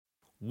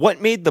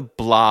What made the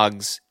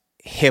blogs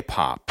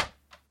hip-hop?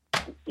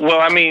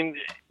 Well, I mean,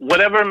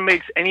 whatever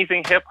makes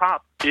anything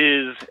hip-hop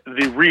is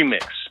the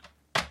remix.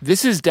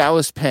 This is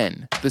Dallas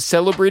Penn, the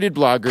celebrated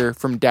blogger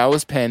from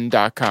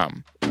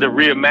DallasPenn.com. The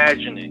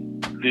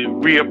reimagining, the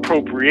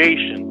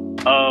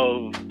reappropriation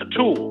of a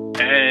tool.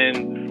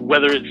 And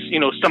whether it's,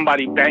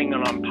 somebody banging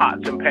on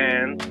pots and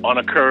pans on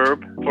a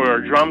curb for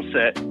a drum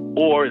set,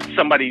 or it's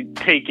somebody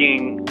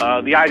taking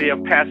the idea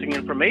of passing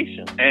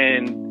information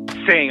and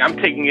saying, I'm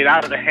taking it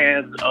out of the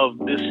hands of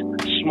this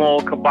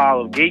small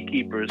cabal of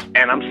gatekeepers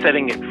and I'm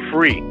setting it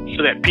free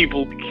so that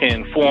people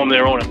can form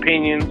their own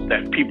opinions,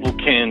 that people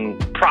can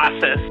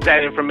process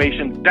that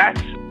information.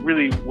 That's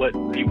really what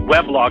the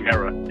weblog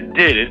era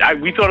did.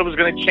 We thought it was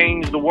going to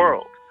change the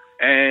world.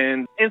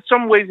 And in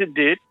some ways it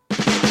did.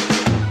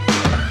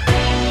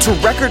 To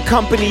record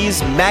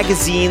companies,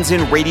 magazines,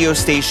 and radio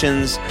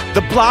stations,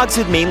 the blogs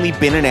had mainly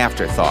been an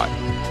afterthought.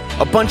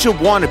 A bunch of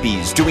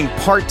wannabes doing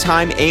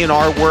part-time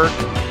A&R work,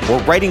 or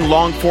writing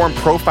long-form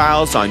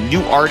profiles on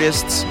new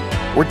artists,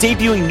 or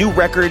debuting new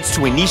records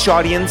to a niche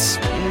audience.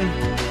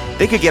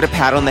 They could get a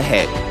pat on the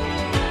head.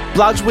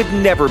 Blogs would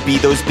never be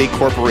those big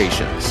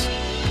corporations.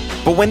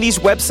 But when these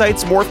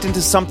websites morphed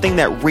into something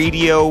that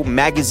radio,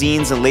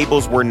 magazines, and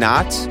labels were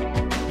not,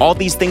 all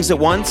these things at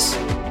once,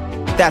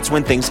 that's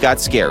when things got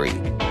scary.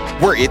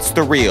 We're It's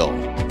the Real,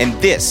 and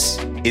this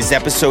is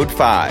Episode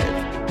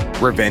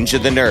 5, Revenge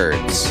of the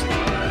Nerds.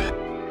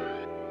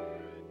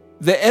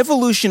 The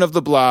evolution of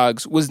the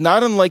blogs was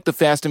not unlike the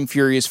Fast and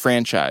Furious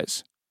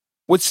franchise.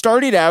 What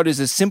started out as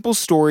a simple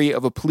story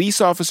of a police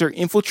officer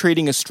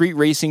infiltrating a street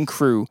racing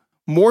crew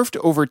morphed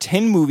over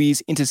 10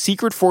 movies into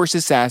secret force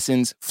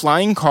assassins,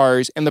 flying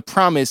cars, and the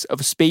promise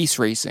of space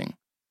racing.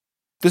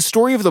 The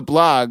story of the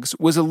blogs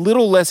was a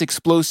little less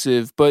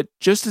explosive, but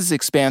just as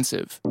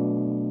expansive.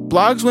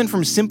 Blogs went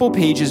from simple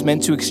pages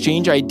meant to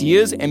exchange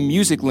ideas and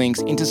music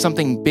links into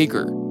something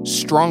bigger,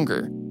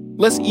 stronger,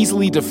 less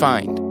easily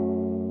defined.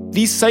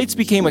 These sites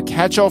became a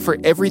catch-all for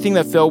everything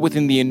that fell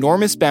within the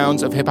enormous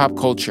bounds of hip-hop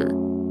culture.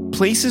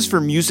 Places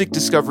for music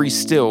discovery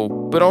still,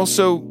 but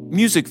also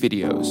music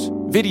videos,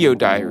 video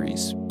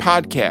diaries,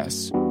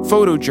 podcasts,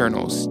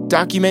 photojournals,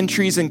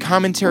 documentaries, and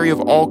commentary of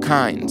all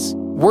kinds.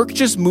 Work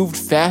just moved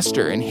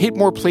faster and hit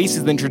more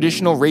places than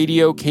traditional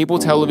radio, cable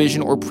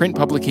television, or print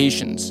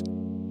publications.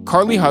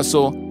 Carly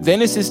Hustle,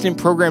 then assistant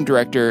program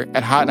director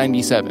at Hot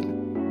 97.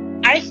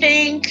 I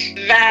think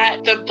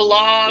that the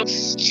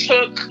blogs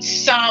took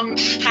some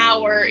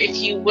power, if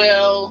you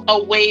will,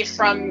 away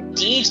from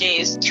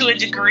DJs to a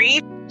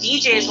degree.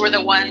 DJs were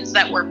the ones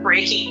that were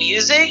breaking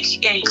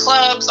music in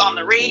clubs, on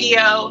the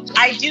radio.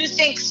 I do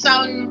think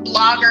some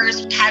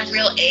bloggers had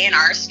real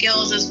A&R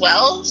skills as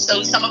well.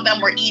 So some of them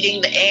were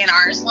eating the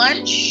A&R's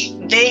lunch.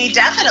 They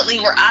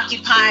definitely were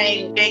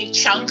occupying big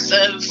chunks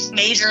of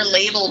major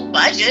label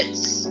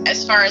budgets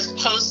as far as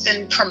posts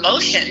and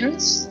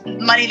promotions,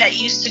 money that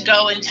used to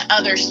go into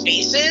other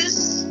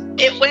spaces.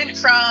 It went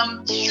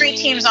from street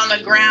teams on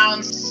the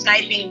ground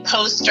sniping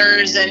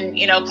posters and,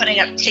 putting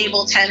up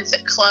table tents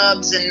at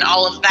clubs and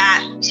all of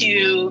that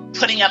to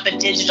putting up a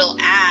digital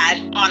ad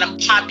on a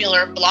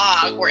popular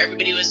blog where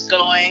everybody was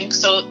going.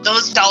 So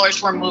those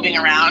dollars were moving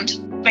around.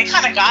 They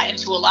kind of got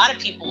into a lot of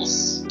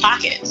people's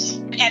pockets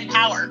and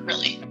power,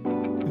 really.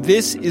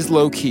 This is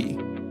Low Key.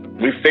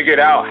 We figured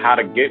out how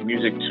to get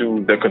music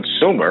to the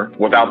consumer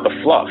without the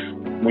fluff.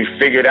 We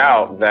figured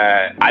out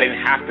that I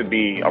didn't have to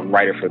be a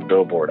writer for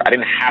Billboard. I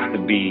didn't have to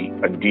be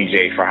a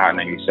DJ for Hot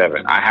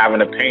 97. I have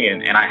an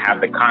opinion and I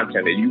have the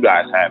content that you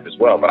guys have as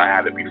well, but I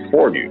have it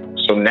before you.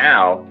 So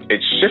now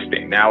it's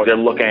shifting. Now they're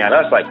looking at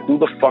us like, who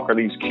the fuck are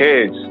these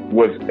kids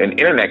with an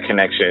internet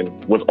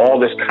connection with all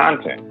this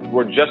content?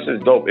 We're just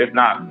as dope, if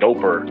not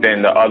doper,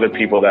 than the other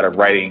people that are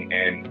writing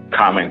and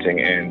commenting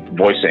and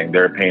voicing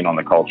their opinion on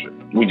the culture.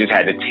 We just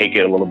had to take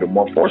it a little bit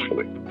more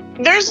forcefully.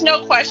 There's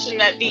no question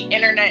that the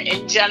internet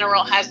in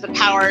general has the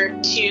power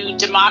to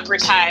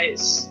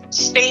democratize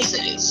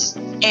spaces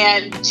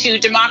and to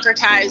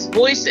democratize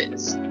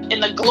voices. In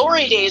the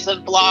glory days of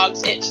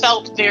blogs, it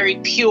felt very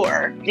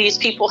pure. These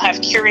people have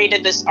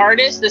curated this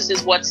artist. This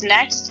is what's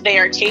next. They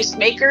are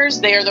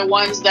tastemakers. They are the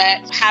ones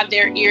that have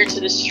their ear to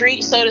the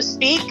street, so to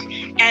speak.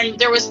 And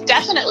there was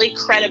definitely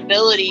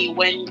credibility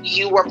when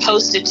you were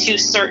posted to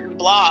certain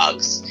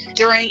blogs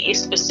during a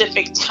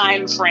specific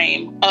time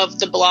frame of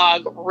the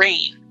blog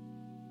reign.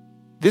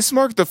 This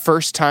marked the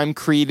first time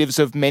creatives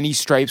of many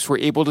stripes were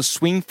able to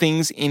swing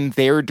things in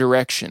their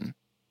direction.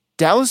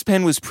 Dallas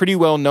Penn was pretty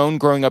well known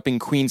growing up in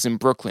Queens and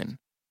Brooklyn,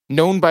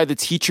 known by the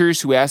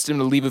teachers who asked him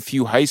to leave a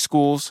few high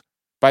schools,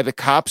 by the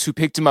cops who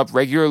picked him up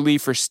regularly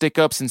for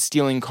stick-ups and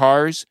stealing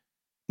cars,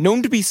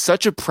 known to be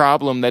such a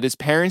problem that his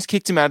parents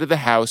kicked him out of the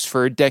house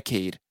for a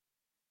decade.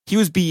 He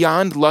was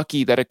beyond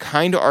lucky that a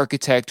kind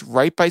architect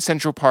right by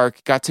Central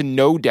Park got to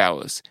know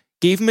Dallas,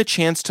 gave him a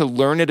chance to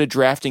learn at a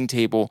drafting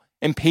table,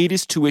 and paid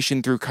his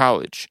tuition through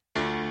college.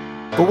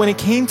 But when it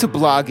came to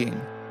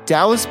blogging,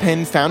 Dallas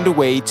Penn found a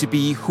way to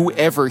be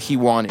whoever he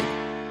wanted.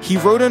 He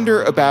wrote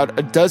under about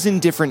a dozen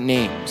different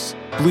names,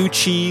 Blue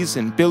Cheese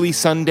and Billy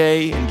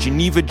Sunday and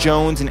Geneva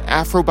Jones and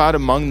Afrobot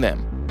among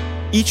them.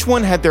 Each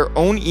one had their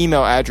own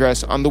email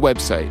address on the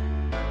website.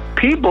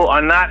 People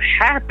are not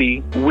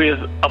happy with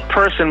a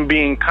person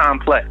being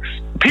complex.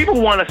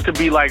 People want us to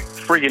be like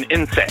friggin'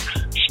 insects,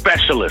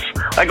 specialists.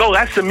 Like, oh,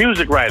 that's the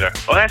music writer.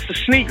 Oh, that's the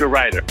sneaker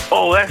writer.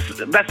 Oh, that's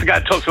the guy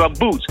that talks about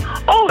boots.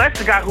 Oh, that's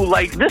the guy who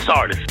likes this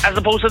artist as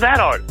opposed to that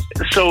artist.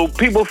 So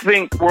people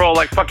think we're all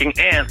like fucking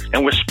ants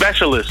and we're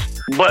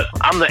specialists. But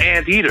I'm the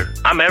ant eater.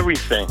 I'm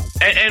everything.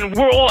 And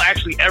we're all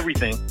actually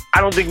everything. I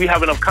don't think we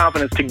have enough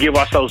confidence to give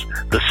ourselves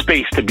the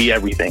space to be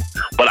everything.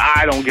 But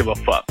I don't give a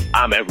fuck.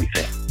 I'm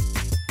everything.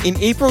 In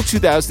April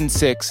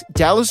 2006,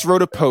 Dallas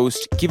wrote a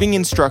post giving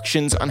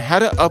instructions on how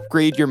to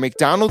upgrade your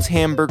McDonald's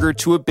hamburger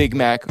to a Big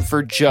Mac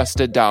for just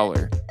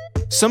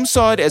 $1. Some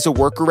saw it as a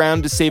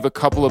workaround to save a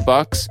couple of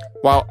bucks,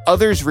 while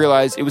others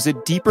realized it was a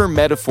deeper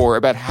metaphor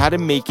about how to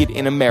make it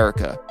in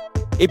America.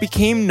 It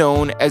became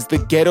known as the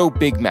Ghetto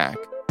Big Mac.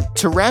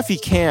 To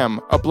Rafi Cam,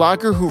 a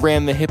blogger who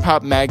ran the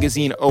hip-hop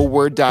magazine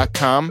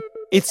OWord.com,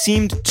 it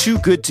seemed too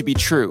good to be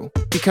true,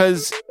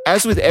 because,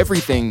 as with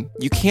everything,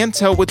 you can't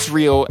tell what's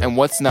real and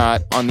what's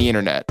not on the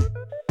internet.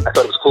 I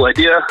thought it was a cool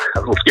idea. I was a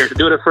little scared to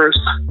do it at first,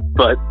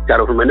 but got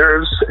over my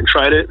nerves and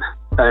tried it,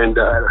 and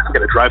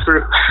got a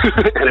drive-through,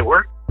 and it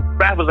worked.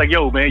 Raph was like,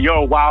 yo, man, you're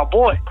a wild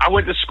boy. I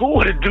went to school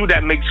with a dude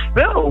that makes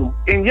film,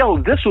 and yo,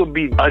 this would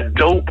be a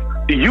dope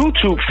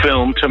YouTube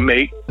film to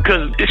make,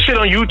 because shit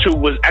on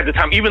YouTube was, at the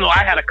time, even though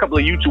I had a couple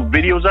of YouTube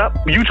videos up,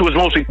 YouTube was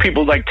mostly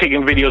people like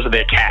taking videos of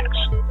their cats.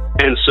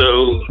 And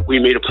so we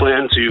made a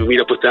plan to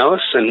meet up with Dallas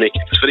and make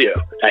this video.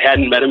 I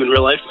hadn't met him in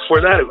real life before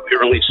that. We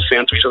were only just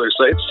fans of each other's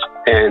sites.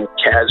 And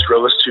Kaz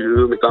drove us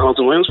to McDonald's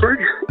in Williamsburg,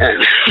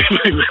 and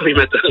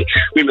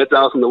we met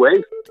Dallas on the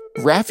way.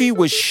 Rafi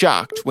was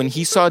shocked when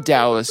he saw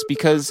Dallas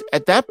because,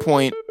 at that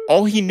point,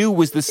 all he knew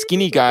was the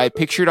skinny guy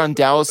pictured on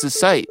Dallas's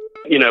site.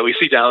 You know, we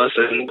see Dallas,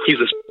 and he's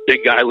this big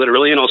guy,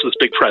 literally, and also this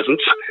big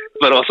presence.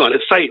 But also on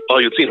his site,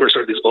 all you'd seen were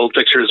sort of these old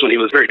pictures when he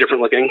was very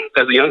different looking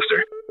as a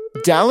youngster.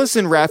 Dallas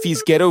and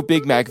Rafi's Ghetto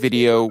Big Mac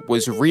video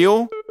was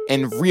real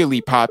and really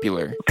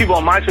popular. People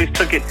on MySpace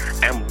took it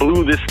and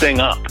blew this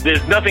thing up.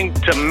 There's nothing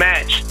to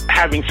match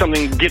having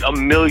something get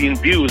 1 million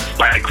views.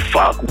 Like,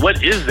 fuck,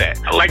 what is that?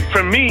 Like,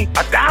 for me,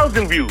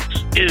 1,000 views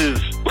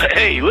is,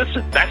 hey,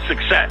 listen, that's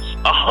success.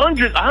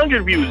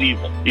 100 views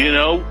even, you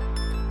know?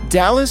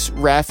 Dallas,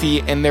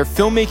 Rafi, and their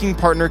filmmaking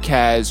partner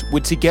Kaz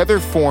would together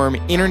form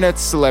Internet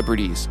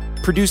Celebrities,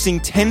 producing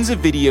tens of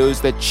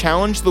videos that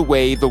challenged the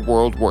way the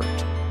world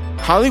worked.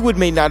 Hollywood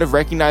may not have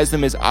recognized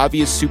them as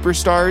obvious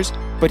superstars,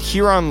 but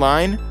here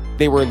online,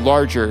 they were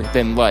larger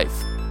than life.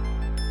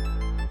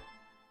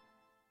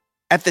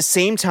 At the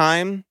same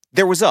time,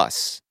 there was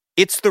us.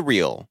 It's The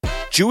Real.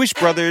 Jewish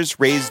brothers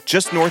raised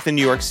just north of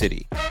New York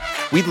City.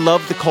 We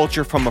loved the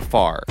culture from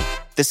afar.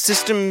 The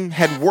system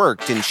had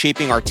worked in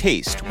shaping our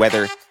taste,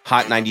 whether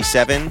Hot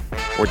 97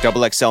 or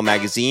XXL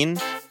Magazine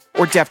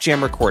or Def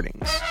Jam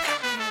Recordings.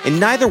 And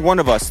neither one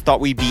of us thought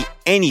we'd be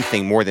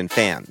anything more than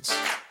fans.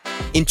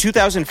 In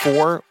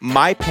 2004,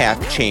 my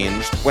path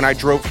changed when I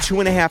drove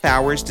 2.5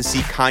 hours to see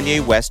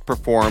Kanye West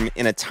perform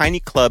in a tiny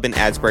club in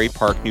Asbury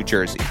Park, New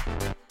Jersey.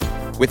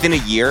 Within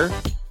a year,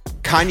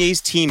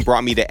 Kanye's team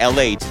brought me to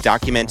LA to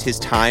document his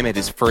time at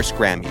his first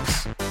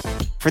Grammys.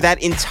 For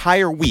that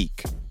entire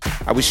week,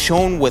 I was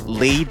shown what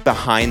laid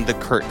behind the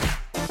curtain.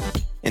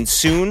 And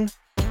soon,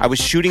 I was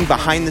shooting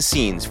behind the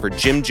scenes for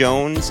Jim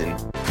Jones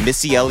and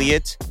Missy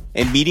Elliott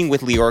and meeting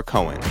with Leora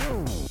Cohen.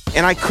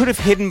 And I could have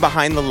hidden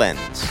behind the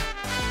lens.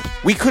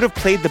 We could have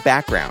played the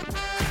background.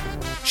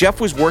 Jeff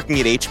was working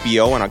at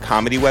HBO on a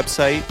comedy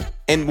website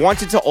and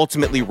wanted to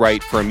ultimately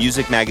write for a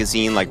music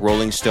magazine like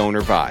Rolling Stone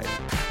or Vibe.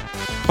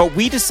 But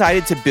we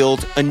decided to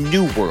build a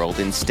new world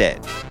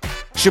instead.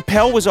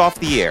 Chappelle was off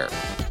the air.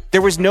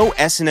 There was no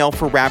SNL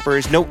for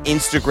rappers, no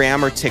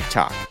Instagram or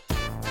TikTok.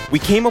 We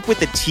came up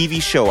with a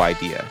TV show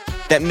idea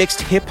that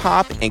mixed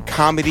hip-hop and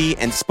comedy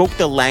and spoke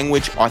the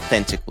language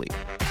authentically.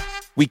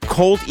 We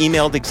cold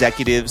emailed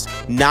executives,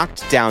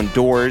 knocked down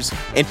doors,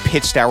 and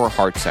pitched our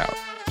hearts out.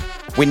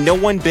 When no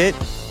one bit,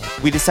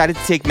 we decided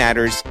to take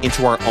matters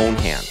into our own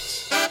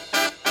hands.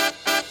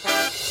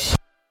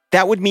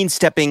 That would mean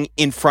stepping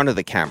in front of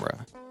the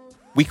camera.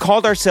 We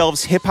called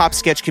ourselves hip-hop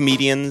sketch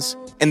comedians,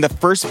 and the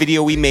first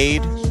video we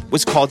made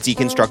was called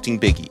Deconstructing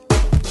Biggie.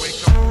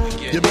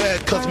 You're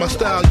mad cause my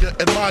style you're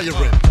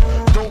admiring.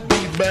 Don't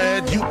be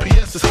mad,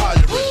 UPS is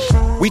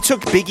hiring. We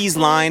took Biggie's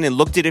line and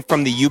looked at it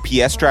from the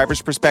UPS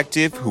driver's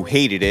perspective, who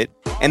hated it,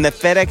 and the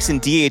FedEx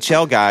and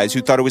DHL guys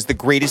who thought it was the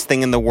greatest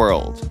thing in the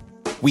world.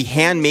 We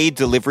handmade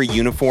delivery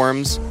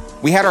uniforms.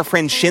 We had our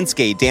friend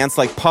Shinsuke dance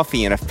like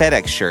Puffy in a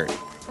FedEx shirt.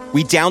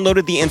 We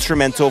downloaded the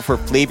instrumental for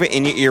Flavor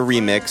in Your Ear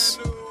remix,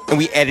 and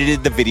we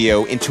edited the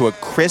video into a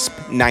crisp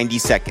 90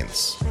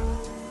 seconds.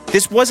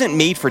 This wasn't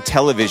made for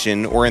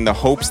television or in the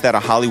hopes that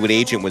a Hollywood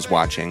agent was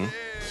watching.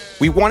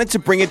 We wanted to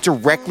bring it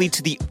directly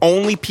to the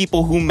only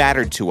people who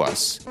mattered to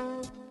us,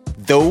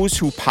 those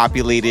who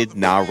populated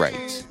Nah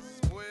Right.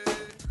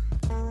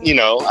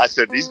 I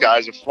said, these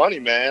guys are funny,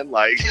 man.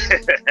 Like,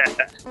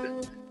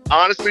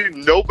 honestly,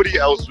 nobody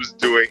else was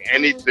doing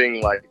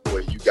anything like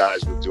what you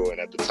guys were doing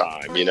at the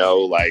time.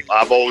 Like,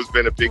 I've always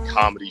been a big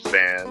comedy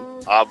fan.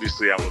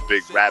 Obviously, I'm a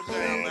big rap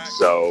fan.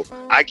 So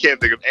I can't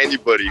think of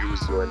anybody who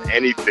was doing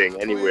anything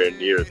anywhere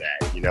near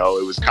that.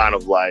 It was kind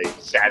of like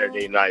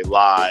Saturday Night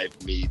Live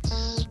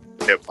meets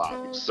hip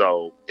hop.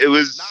 So it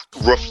was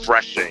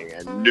refreshing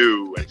and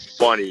new and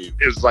funny.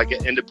 It was like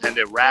an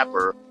independent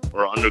rapper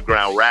or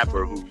underground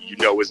rapper who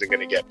isn't going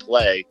to get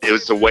play. It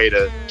was a way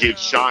to give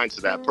shine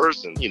to that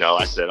person.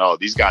 I said, oh,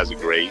 these guys are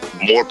great.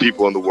 More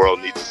people in the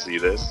world need to see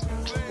this.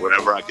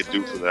 Whatever I could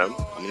do for them,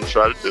 I'm going to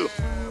try to do.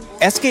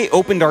 SK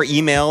opened our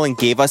email and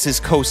gave us his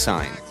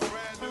cosign.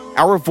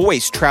 Our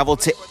voice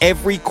traveled to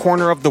every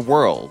corner of the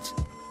world.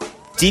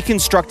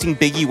 Deconstructing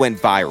Biggie went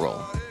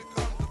viral.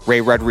 Ray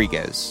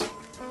Rodriguez.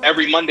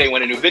 Every Monday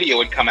when a new video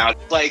would come out,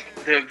 like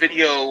the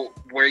video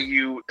where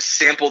you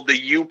sampled the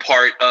You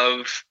part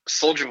of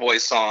Soulja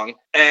Boy's song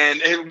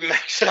and it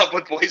matched up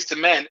with Boyz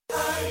II Men.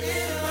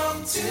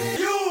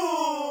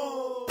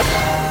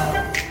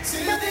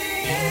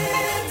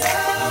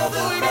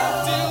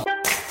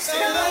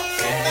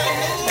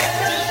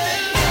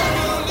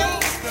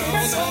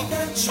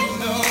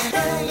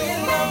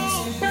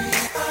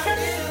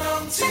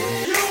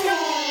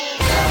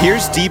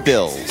 Here's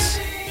D-Bills.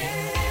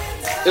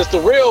 It's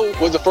The Real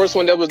was the first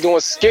one that was doing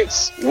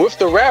skits with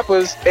the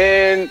rappers,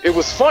 and it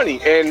was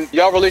funny. And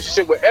y'all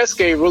relationship with SK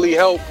really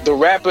helped the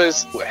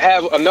rappers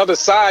have another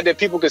side that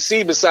people could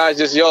see besides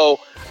just,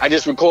 I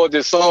just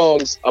recorded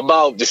songs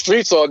about the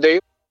streets all day.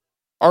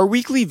 Our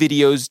weekly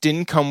videos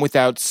didn't come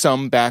without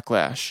some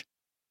backlash.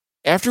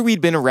 After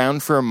we'd been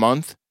around for a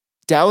month,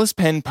 Dallas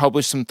Penn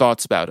published some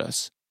thoughts about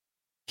us.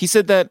 He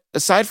said that,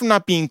 aside from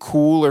not being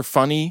cool or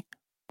funny,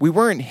 we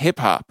weren't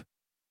hip-hop.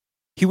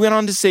 He went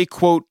on to say,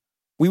 quote,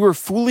 "We were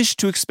foolish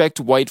to expect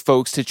white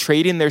folks to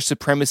trade in their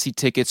supremacy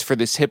tickets for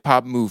this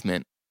hip-hop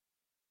movement."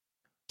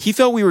 He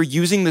felt we were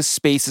using this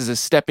space as a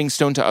stepping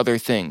stone to other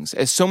things,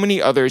 as so many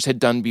others had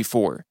done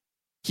before.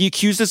 He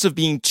accused us of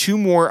being two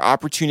more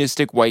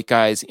opportunistic white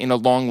guys in a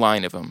long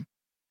line of them.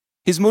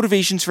 His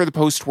motivations for the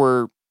post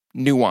were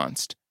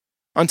nuanced.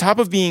 On top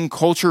of being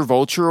culture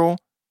vultural,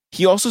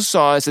 he also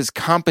saw us as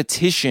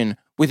competition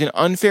with an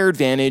unfair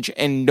advantage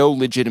and no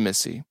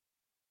legitimacy.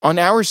 On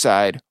our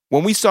side,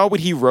 when we saw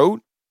what he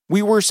wrote,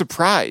 we were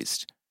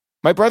surprised.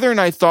 My brother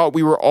and I thought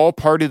we were all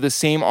part of the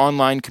same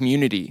online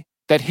community,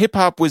 that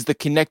hip-hop was the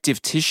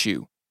connective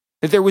tissue,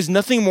 that there was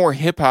nothing more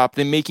hip-hop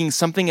than making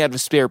something out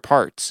of spare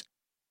parts.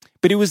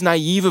 But it was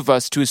naive of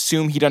us to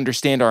assume he'd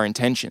understand our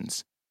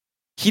intentions.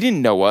 He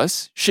didn't know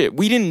us. Shit,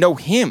 we didn't know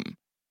him.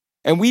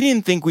 And we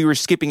didn't think we were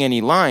skipping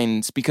any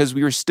lines because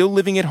we were still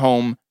living at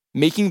home,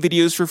 making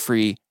videos for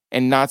free,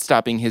 and not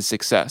stopping his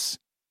success.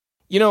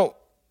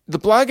 The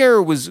blog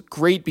era was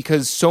great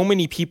because so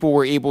many people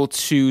were able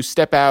to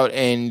step out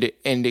and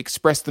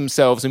express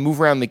themselves and move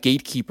around the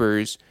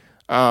gatekeepers.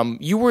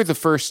 You were the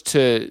first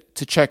to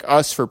check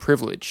us for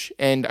privilege,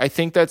 and I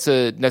think that's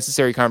a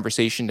necessary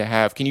conversation to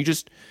have. Can you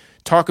just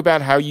talk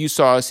about how you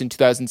saw us in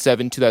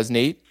 2007,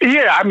 2008?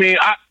 Yeah, I mean,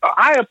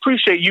 I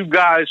appreciate you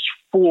guys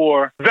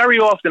for, very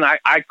often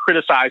I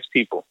criticize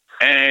people,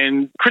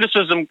 and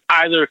criticism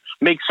either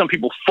makes some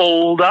people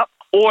fold up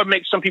or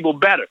makes some people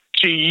better.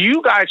 To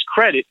you guys'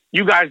 credit,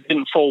 you guys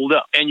didn't fold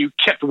up and you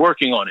kept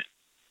working on it.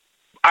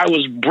 I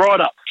was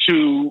brought up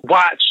to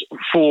watch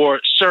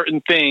for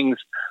certain things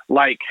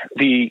like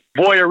the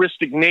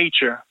voyeuristic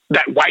nature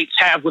that whites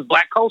have with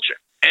black culture.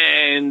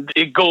 And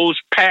it goes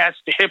past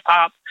hip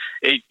hop,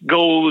 it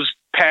goes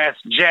past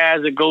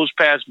jazz, it goes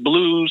past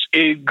blues,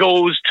 it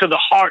goes to the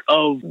heart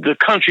of the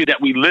country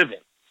that we live in.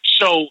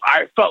 So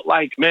I felt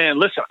like, man,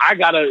 listen, I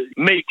got to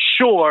make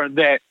sure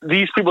that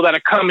these people that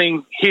are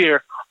coming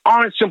here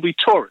aren't simply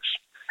tourists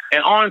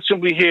and aren't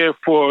simply here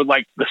for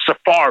like the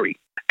safari.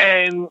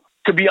 And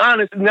to be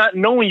honest, not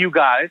knowing you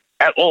guys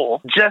at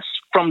all, just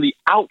from the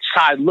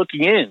outside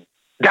looking in,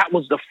 that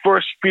was the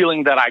first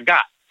feeling that I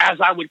got. As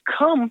I would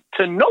come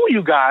to know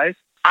you guys,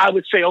 I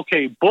would say,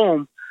 okay,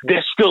 boom,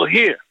 they're still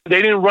here.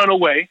 They didn't run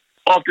away.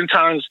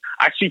 Oftentimes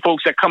I see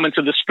folks that come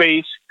into the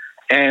space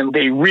and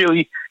they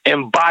really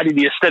embody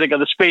the aesthetic of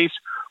the space.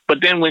 But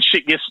then when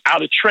shit gets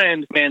out of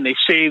trend, man, they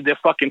shave their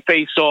fucking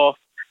face off.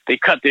 They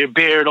cut their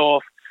beard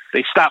off.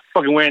 They stop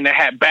fucking wearing their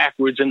hat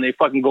backwards and they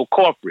fucking go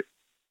corporate.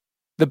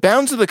 The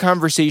bounds of the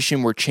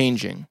conversation were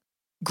changing.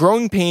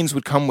 Growing pains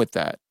would come with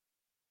that.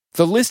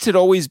 The list had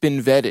always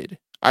been vetted,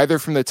 either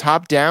from the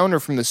top down or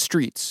from the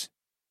streets.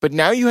 But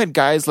now you had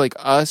guys like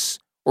us,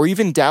 or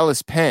even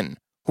Dallas Penn,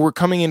 who were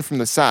coming in from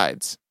the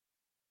sides.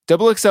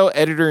 XXL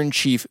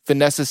Editor-in-Chief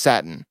Vanessa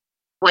Satin.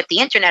 What the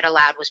internet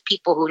allowed was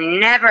people who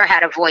never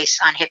had a voice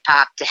on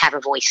hip-hop to have a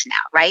voice now,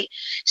 right?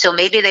 So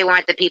maybe they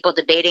weren't the people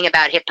debating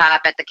about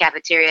hip-hop at the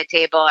cafeteria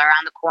table or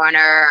on the corner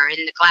or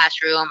in the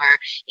classroom or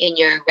in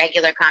your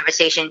regular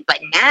conversation, but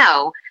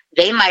now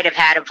they might have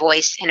had a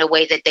voice in a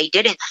way that they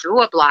didn't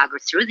through a blog or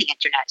through the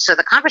internet. So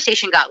the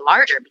conversation got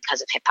larger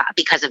because of hip-hop,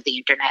 because of the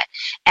internet.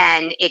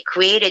 And it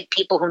created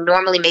people who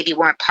normally maybe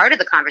weren't part of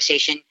the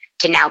conversation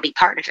to now be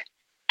part of it.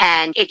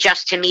 And it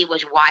just, to me,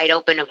 was wide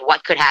open of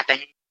what could happen.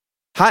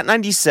 Hot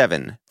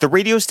 97, the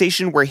radio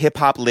station where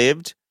hip-hop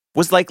lived,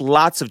 was like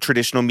lots of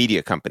traditional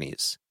media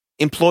companies.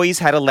 Employees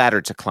had a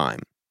ladder to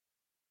climb.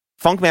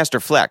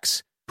 Funkmaster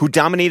Flex, who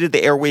dominated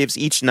the airwaves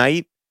each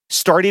night,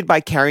 started by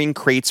carrying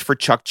crates for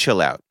Chuck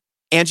Chillout.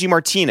 Angie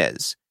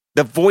Martinez,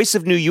 the voice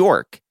of New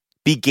York,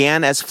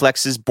 began as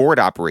Flex's board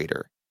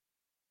operator.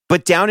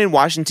 But down in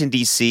Washington,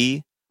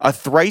 D.C., a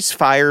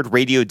thrice-fired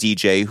radio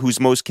DJ whose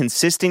most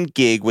consistent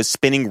gig was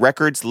spinning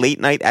records late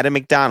night at a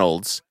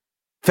McDonald's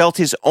felt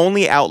his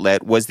only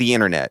outlet was the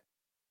internet.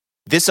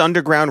 This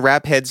underground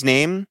rap head's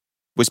name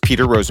was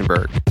Peter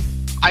Rosenberg.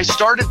 I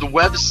started the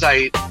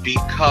website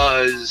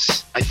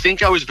because I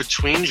think I was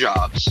between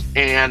jobs,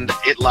 and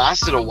it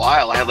lasted a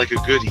while. I had like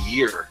a good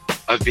year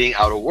of being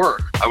out of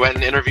work. I went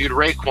and interviewed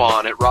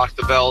Raekwon at Rock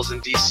the Bells in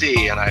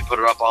DC, and I put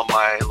it up on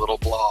my little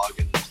blog.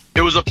 And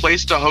it was a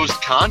place to host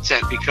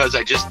content because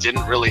I just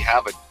didn't really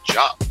have a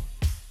job.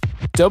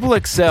 Double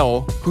XL,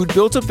 who'd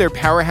built up their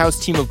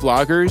powerhouse team of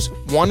bloggers,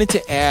 wanted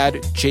to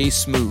add Jay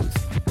Smooth.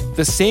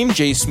 The same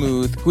Jay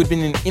Smooth who had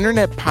been an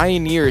internet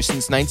pioneer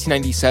since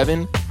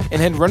 1997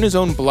 and had run his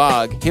own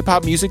blog,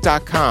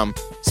 hiphopmusic.com,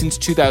 since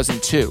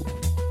 2002.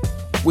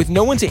 With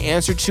no one to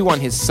answer to on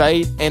his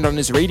site and on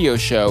his radio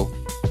show,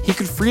 he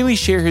could freely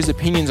share his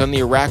opinions on the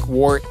Iraq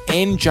War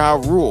and Ja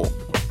Rule,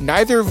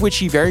 neither of which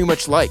he very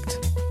much liked.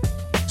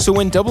 So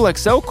when Double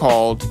XL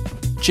called,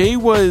 Jay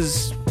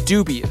was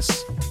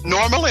dubious.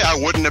 Normally, I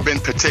wouldn't have been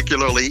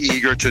particularly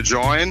eager to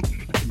join,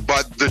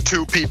 but the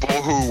two people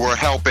who were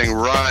helping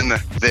run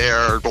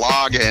their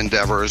blog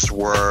endeavors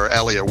were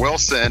Elliot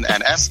Wilson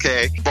and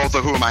SK, both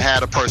of whom I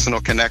had a personal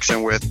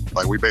connection with.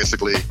 Like, we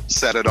basically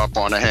set it up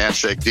on a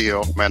handshake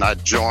deal, and I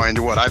joined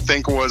what I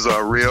think was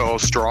a real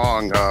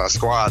strong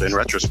squad in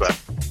retrospect.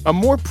 A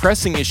more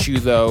pressing issue,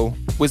 though,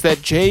 was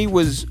that Jay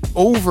was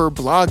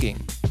over-blogging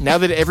now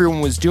that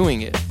everyone was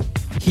doing it.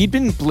 He'd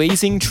been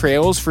blazing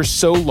trails for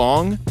so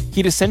long,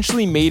 he'd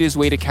essentially made his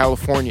way to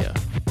California.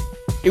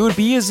 It would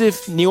be as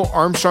if Neil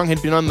Armstrong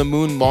had been on the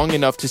moon long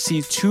enough to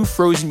see two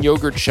frozen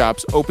yogurt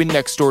shops open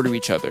next door to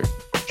each other.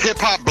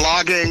 Hip-hop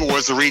blogging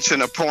was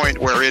reaching a point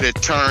where it had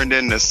turned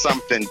into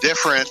something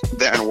different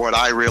than what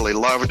I really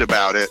loved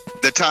about it.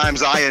 The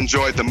times I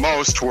enjoyed the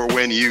most were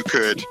when you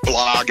could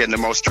blog in the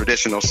most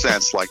traditional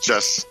sense, like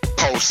just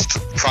post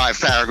 5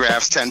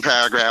 paragraphs, 10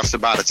 paragraphs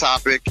about a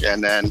topic,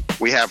 and then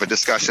we have a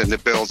discussion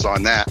that builds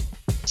on that.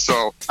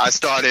 So I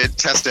started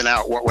testing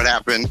out what would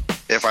happen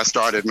if I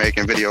started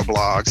making video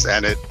blogs,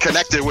 and it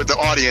connected with the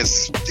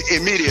audience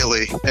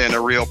immediately in a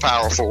real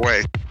powerful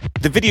way.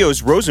 The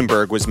videos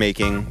Rosenberg was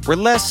making were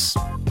less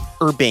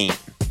urbane.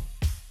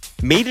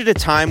 Made at a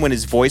time when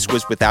his voice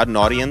was without an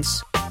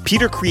audience,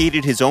 Peter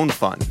created his own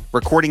fun,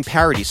 recording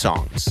parody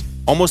songs,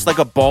 almost like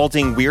a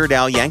balding Weird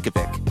Al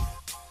Yankovic.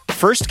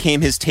 First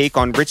came his take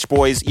on Rich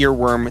Boy's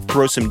earworm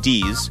Throw Some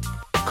D's,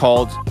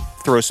 called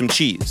Throw Some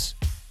Cheese.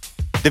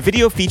 The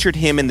video featured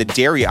him in the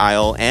dairy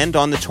aisle and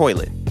on the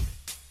toilet.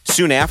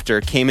 Soon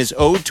after came his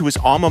ode to his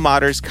alma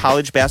mater's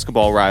college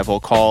basketball rival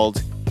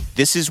called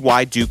This Is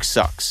Why Duke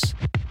Sucks,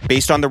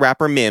 based on the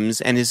rapper Mims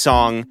and his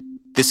song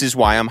This Is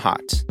Why I'm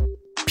Hot.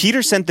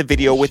 Peter sent the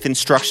video with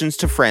instructions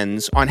to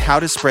friends on how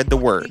to spread the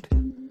word.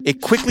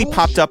 It quickly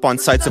popped up on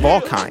sites of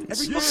all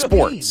kinds: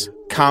 sports,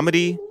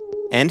 comedy,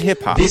 and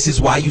hip-hop. This is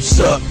why you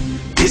suck.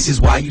 This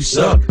is why you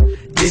suck.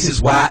 This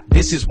is why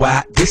you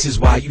suck. This is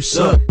why you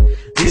suck.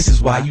 This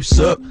is why you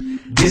suck.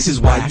 This is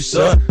why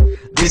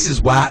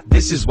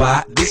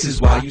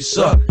you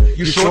suck.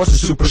 Your shorts are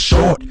super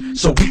short,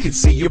 so we can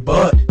see your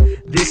butt.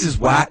 This is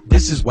why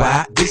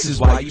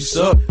you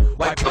suck.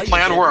 The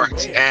plan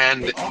worked,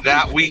 and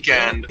that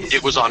weekend,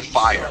 it was on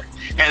fire.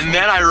 And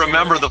then I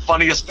remember the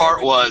funniest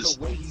part was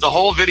the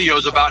whole video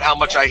is about how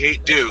much I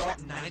hate Duke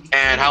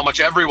and how much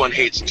everyone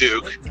hates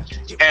Duke.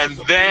 And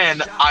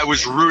then I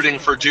was rooting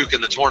for Duke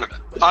in the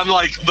tournament. I'm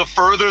like, the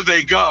further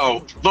they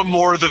go, the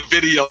more the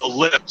video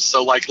lips.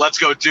 So, like, let's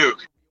go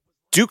Duke.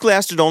 Duke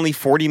lasted only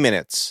 40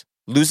 minutes,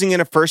 losing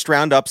in a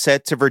first-round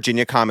upset to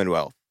Virginia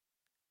Commonwealth.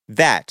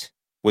 That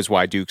was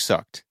why Duke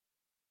sucked.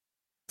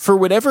 For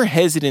whatever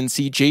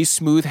hesitancy Jay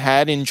Smooth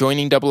had in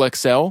joining Double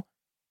XL,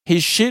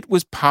 his shit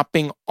was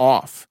popping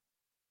off.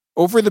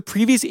 Over the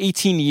previous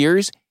 18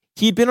 years,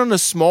 he'd been on a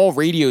small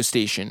radio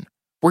station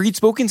where he'd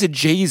spoken to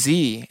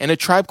Jay-Z and A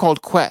Tribe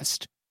Called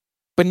Quest.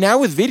 But now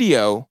with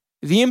video,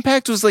 the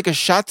impact was like a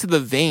shot to the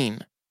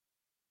vein.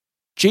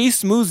 Jay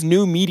Smooth's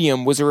new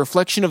medium was a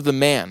reflection of the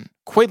man,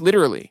 quite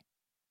literally.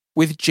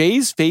 With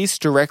Jay's face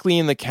directly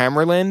in the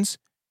camera lens,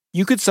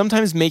 you could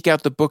sometimes make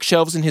out the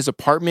bookshelves in his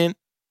apartment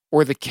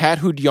or the cat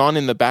who'd yawn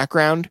in the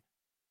background.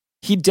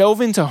 He'd delve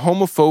into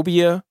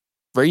homophobia,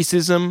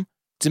 racism,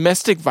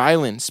 domestic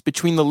violence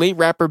between the late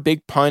rapper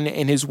Big Pun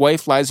and his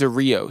wife Liza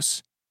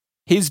Rios.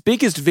 His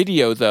biggest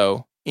video,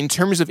 though, in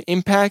terms of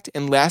impact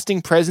and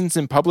lasting presence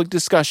in public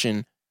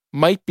discussion,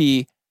 might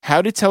be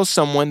How to Tell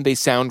Someone They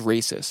Sound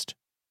Racist.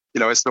 You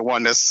know, it's the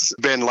one that's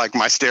been like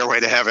my stairway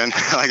to heaven.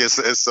 Like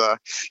it's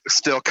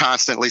still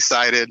constantly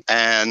cited.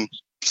 And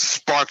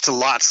sparked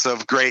lots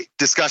of great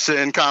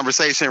discussion,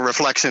 conversation,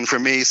 reflection for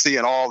me,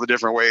 seeing all the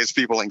different ways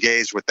people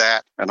engage with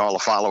that and all the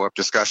follow-up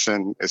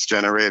discussion it's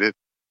generated.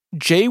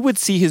 Jay would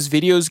see his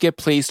videos get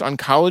placed on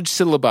college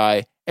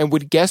syllabi and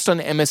would guest on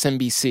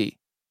MSNBC.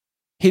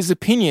 His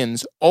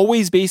opinions,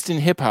 always based in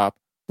hip-hop,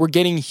 were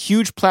getting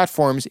huge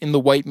platforms in the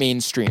white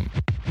mainstream.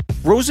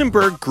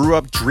 Rosenberg grew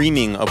up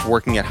dreaming of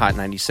working at Hot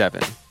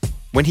 97.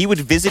 When he would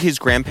visit his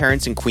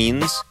grandparents in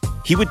Queens,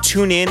 he would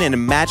tune in and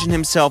imagine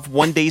himself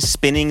one day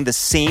spinning the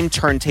same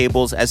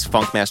turntables as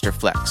Funkmaster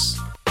Flex.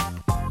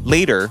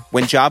 Later,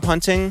 when job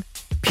hunting,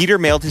 Peter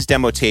mailed his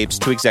demo tapes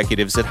to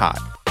executives at Hot.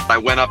 I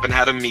went up and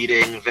had a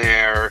meeting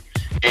there,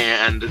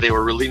 and they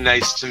were really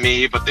nice to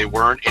me, but they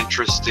weren't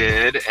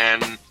interested.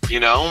 And,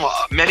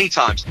 many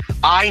times,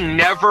 I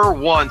never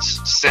once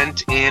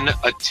sent in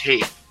a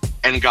tape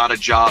and got a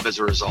job as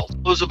a result.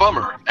 It was a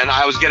bummer. And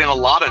I was getting a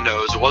lot of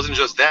no's. It wasn't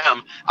just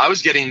them. I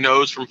was getting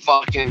no's from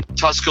fucking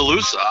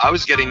Tuscaloosa. I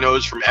was getting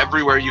no's from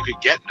everywhere you could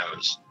get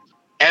no's.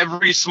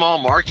 Every small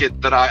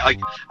market that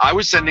I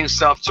was sending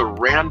stuff to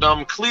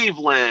random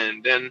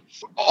Cleveland and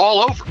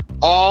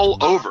all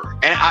over.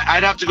 And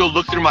I'd have to go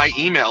look through my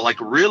email,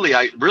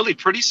 really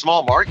pretty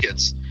small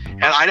markets.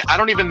 And I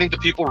don't even think the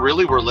people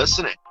really were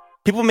listening.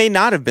 People may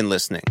not have been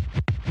listening,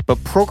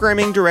 but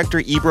programming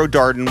director Ebro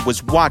Darden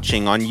was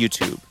watching on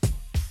YouTube.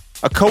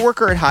 A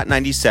coworker at Hot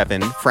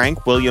 97,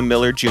 Frank William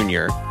Miller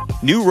Jr.,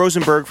 knew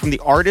Rosenberg from the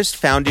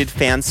artist-founded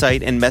fan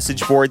site and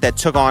message board that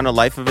took on a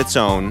life of its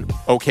own,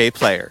 OK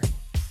Player.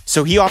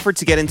 So he offered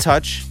to get in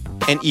touch,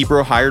 and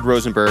Ebro hired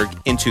Rosenberg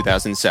in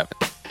 2007.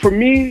 For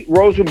me,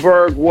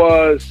 Rosenberg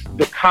was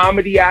the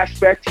comedy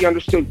aspect. He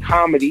understood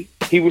comedy.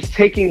 He was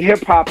taking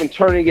hip-hop and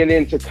turning it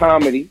into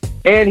comedy.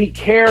 And he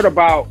cared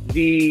about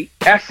the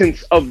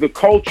essence of the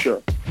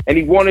culture. And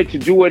he wanted to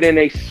do it in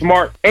a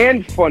smart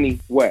and funny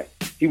way.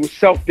 He was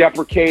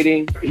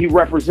self-deprecating. He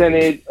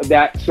represented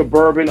that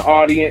suburban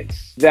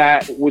audience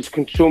that was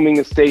consuming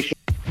the station.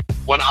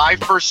 When I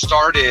first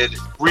started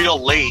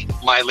real late,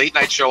 my late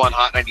night show on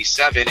Hot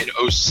 97 in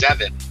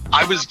 2007,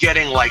 I was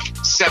getting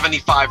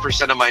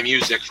 75% of my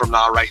music from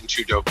Nah Right and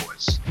Two Dope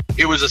Boys.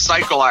 It was a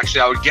cycle,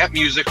 actually. I would get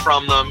music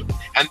from them,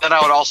 and then I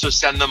would also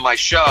send them my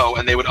show,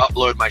 and they would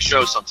upload my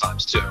show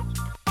sometimes, too.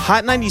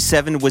 Hot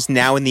 97 was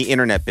now in the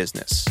internet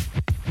business.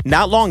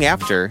 Not long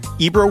after,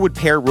 Ebro would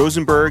pair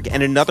Rosenberg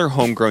and another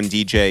homegrown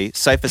DJ,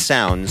 Cypher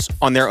Sounds,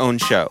 on their own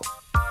show.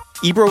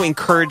 Ebro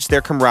encouraged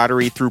their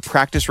camaraderie through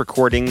practice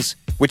recordings,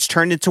 which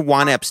turned into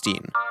Juan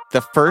Epstein,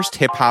 the first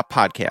hip-hop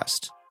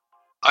podcast.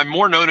 I'm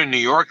more known in New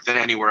York than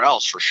anywhere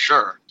else, for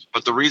sure.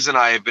 But the reason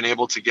I have been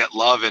able to get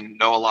love and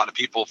know a lot of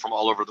people from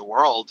all over the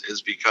world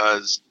is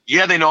because,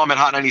 they know I'm at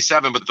Hot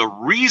 97, but the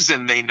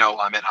reason they know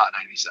I'm at Hot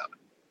 97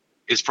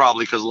 is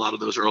probably because a lot of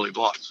those early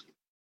blogs.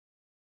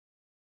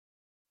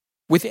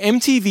 With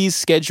MTV's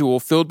schedule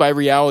filled by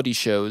reality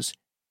shows,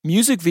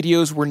 music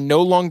videos were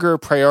no longer a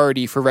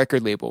priority for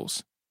record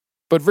labels.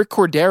 But Rick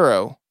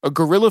Cordero, a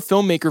guerrilla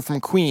filmmaker from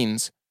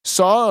Queens,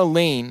 saw a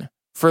lane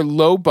for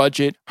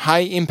low-budget,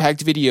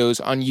 high-impact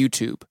videos on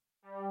YouTube.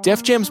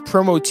 Def Jam's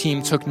promo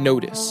team took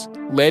notice,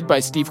 led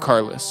by Steve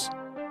Carless.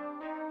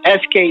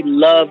 SK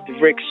loved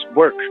Rick's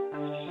work.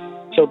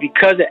 So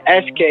because of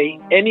SK,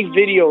 any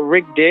video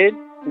Rick did,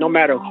 no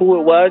matter who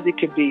it was, it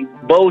could be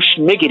Bo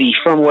Schmiggity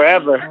from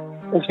wherever,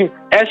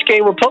 SK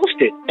would post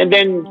it. And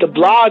then the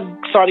blog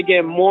started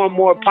getting more and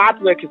more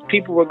popular because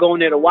people were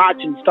going there to watch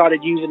and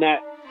started using that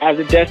as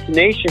a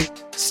destination.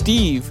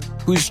 Steve,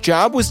 whose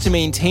job was to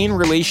maintain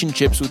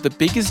relationships with the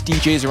biggest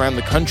DJs around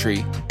the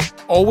country,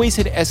 always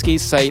had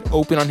SK's site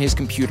open on his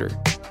computer.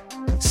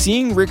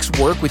 Seeing Rick's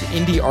work with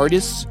indie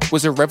artists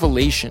was a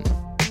revelation.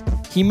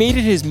 He made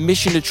it his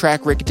mission to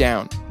track Rick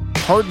down,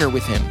 partner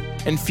with him,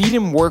 and feed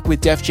him work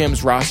with Def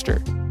Jam's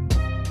roster.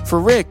 For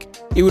Rick,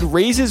 it would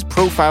raise his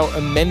profile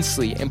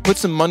immensely and put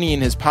some money in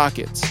his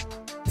pockets.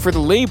 For the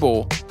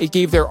label, it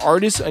gave their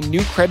artists a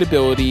new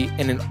credibility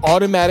and an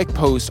automatic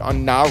post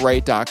on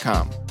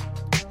NahRight.com.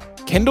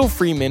 Kendall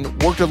Freeman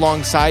worked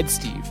alongside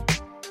Steve.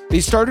 They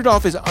started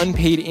off as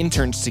unpaid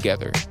interns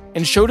together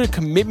and showed a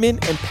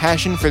commitment and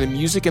passion for the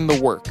music and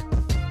the work.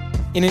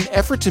 In an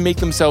effort to make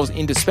themselves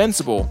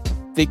indispensable,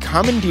 they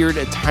commandeered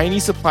a tiny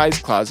supplies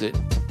closet,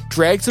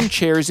 dragged some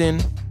chairs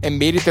in, and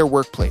made it their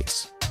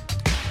workplace.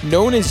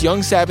 Known as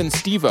Young Sav and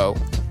Steve-O,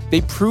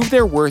 they proved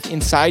their worth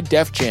inside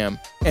Def Jam,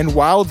 and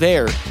while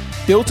there,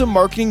 built a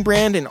marketing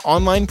brand and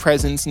online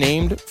presence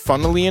named,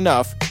 funnily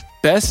enough,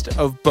 Best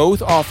of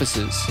Both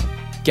Offices,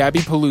 Gabby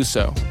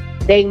Peluso.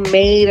 They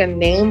made a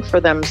name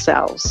for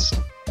themselves,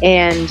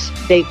 and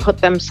they put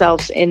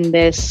themselves in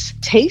this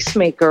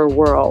tastemaker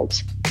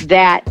world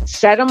that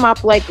set them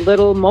up like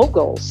little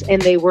moguls,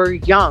 and they were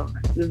young.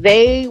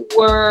 They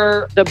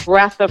were the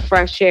breath of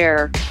fresh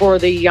air for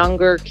the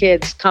younger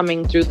kids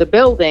coming through the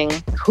building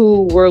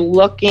who were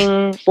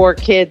looking for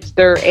kids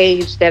their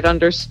age that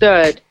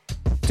understood.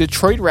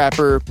 Detroit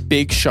rapper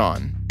Big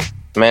Sean.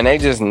 Man, they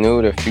just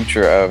knew the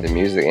future of the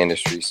music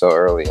industry so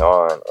early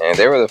on. And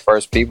they were the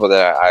first people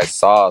that I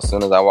saw as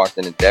soon as I walked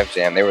into Def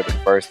Jam. They were the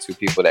first two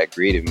people that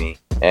greeted me.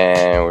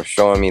 and were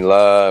showing me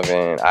love,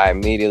 and I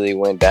immediately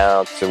went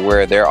down to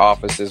where their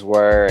offices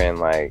were, and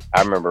like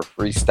I remember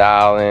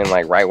freestyling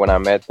like right when I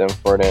met them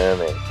for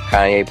them, and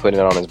Kanye put it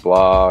on his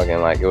blog,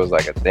 and like it was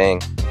like a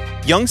thing.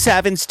 Young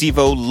Sav and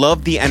Steve-O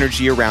loved the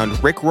energy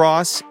around Rick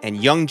Ross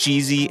and Young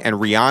Jeezy and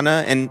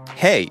Rihanna, and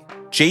hey,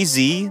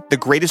 Jay-Z, the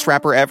greatest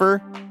rapper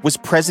ever, was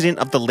president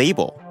of the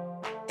label.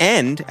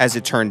 And, as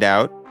it turned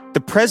out,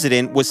 the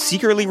president was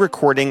secretly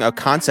recording a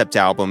concept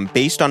album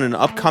based on an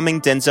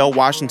upcoming Denzel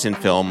Washington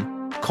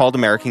film called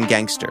American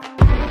Gangster.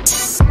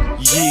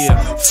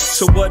 Yeah,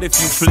 so what if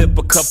you flip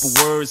a couple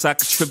words? I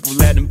could triple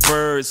that in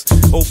birds.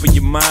 Open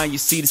your mind, you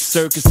see the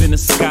circus in the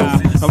sky.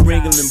 I'm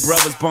wrangling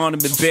brothers, Barnum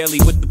and Bailey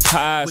with the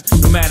pies.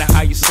 No matter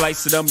how you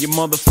slice it, I'm your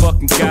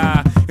motherfucking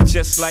guy.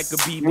 Just like a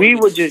beat. We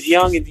were just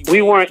young and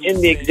we weren't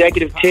in the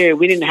executive tier.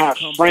 We didn't have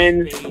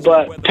friends.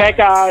 But Peck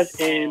Oz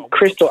and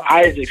Crystal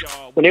Isaacs,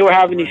 when they were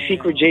having these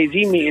secret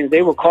Jay-Z meetings,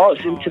 they would call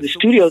us into the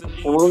studio.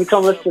 And when we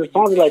come listen to the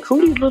song, we're like,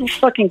 who are these little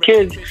fucking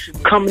kids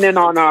coming in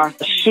on our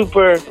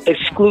super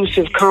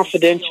exclusive,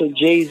 confidential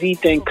Jay-Z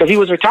thing? Because he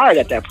was retired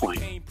at that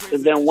point.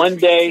 And then one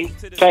day,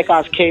 Peck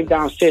Oz came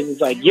downstairs and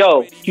was like,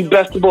 yo, you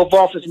best of both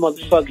office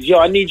motherfuckers. Yo,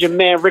 I need your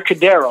man, Rick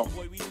Cordero.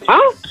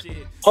 Huh?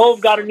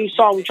 Hov got a new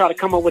song. We tried to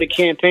come up with a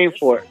campaign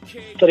for it.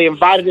 So they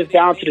invited us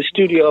down to the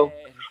studio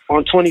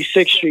on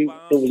 26th Street.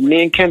 It was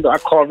me and Kendall. I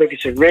called Rick and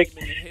said, Rick,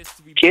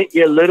 get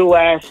your little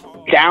ass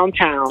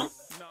downtown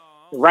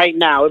right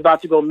now. We're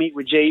about to go meet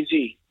with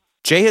Jay-Z.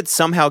 Jay had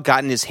somehow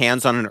gotten his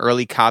hands on an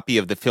early copy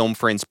of the film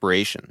for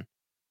inspiration.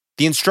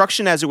 The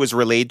instruction as it was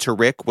relayed to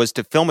Rick was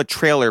to film a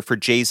trailer for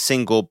Jay's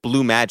single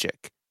Blue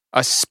Magic,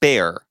 a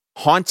spare,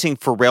 haunting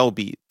Pharrell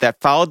beat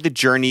that followed the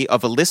journey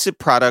of illicit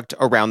product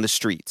around the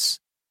streets.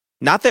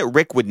 Not that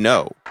Rick would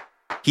know.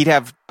 He'd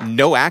have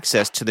no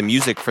access to the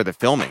music for the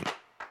filming.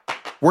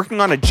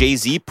 Working on a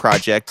Jay-Z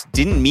project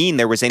didn't mean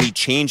there was any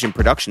change in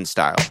production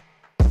style.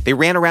 They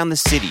ran around the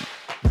city,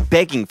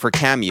 begging for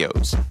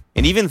cameos,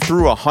 and even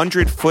threw a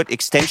 100-foot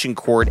extension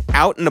cord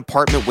out an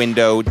apartment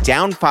window,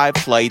 down 5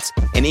 flights,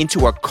 and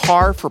into a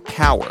car for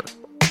power.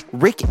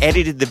 Rick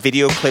edited the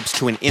video clips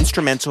to an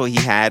instrumental he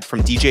had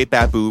from DJ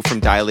Babu from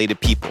Dilated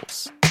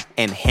Peoples,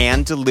 and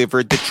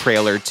hand-delivered the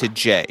trailer to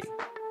Jay.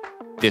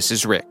 This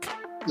is Rick.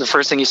 The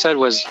first thing he said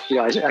was,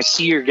 I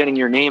see you're getting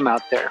your name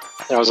out there.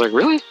 And I was like,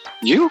 really?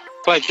 You?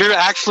 Like, you're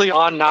actually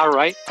on Nah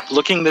Right,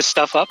 looking this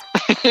stuff up?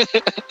 We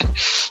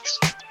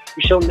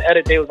showed them the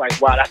edit. They was like,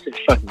 wow, that's just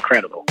fucking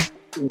incredible.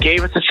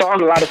 Gave us the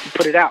song, allowed us to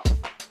put it out.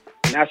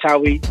 And that's how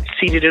we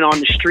seeded it on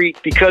the street.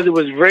 Because it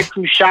was Rick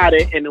who shot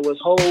it, and it was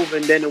Hov,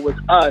 and then it was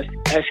us,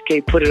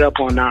 SK put it up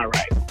on Nah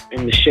Right.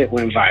 And the shit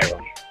went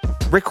viral.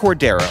 Rick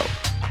Cordero,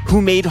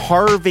 who made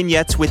horror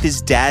vignettes with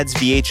his dad's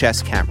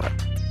VHS camera,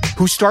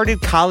 who started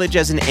college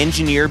as an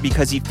engineer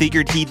because he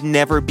figured he'd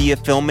never be a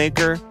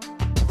filmmaker,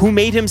 who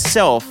made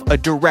himself a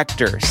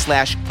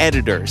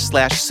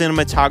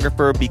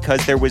director/editor/cinematographer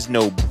because there was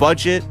no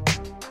budget,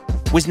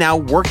 was now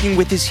working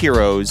with his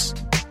heroes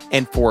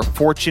and for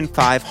Fortune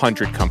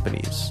 500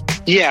 companies.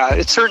 Yeah,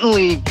 it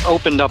certainly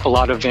opened up a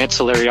lot of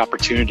ancillary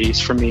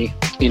opportunities for me.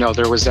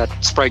 There was that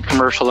Sprite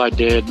commercial I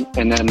did,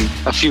 and then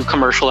a few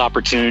commercial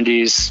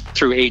opportunities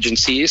through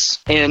agencies.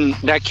 And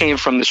that came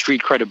from the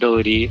street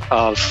credibility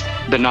of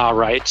the Nah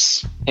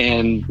Rights.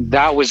 And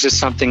that was just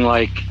something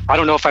like, I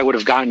don't know if I would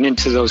have gotten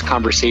into those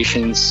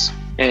conversations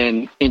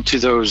and into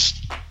those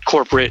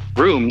corporate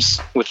rooms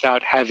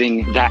without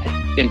having that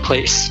in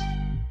place.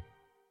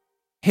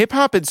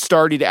 Hip-hop had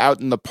started out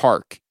in the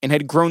park and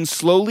had grown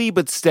slowly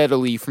but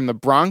steadily from the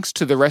Bronx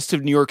to the rest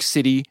of New York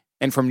City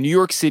and from New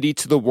York City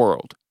to the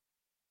world.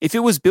 If it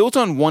was built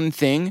on one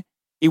thing,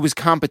 it was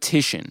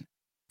competition.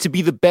 To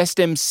be the best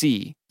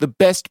MC, the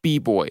best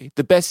b-boy,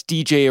 the best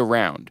DJ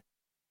around.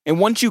 And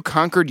once you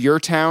conquered your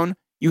town,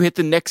 you hit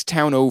the next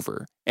town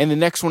over, and the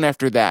next one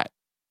after that.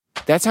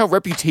 That's how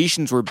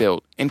reputations were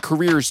built, and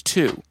careers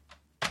too.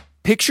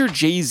 Picture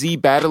Jay-Z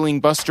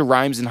battling Busta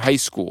Rhymes in high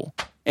school,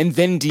 and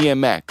then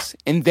DMX,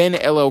 and then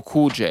LL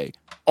Cool J,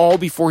 all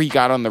before he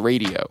got on the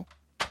radio.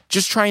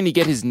 Just trying to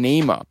get his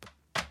name up.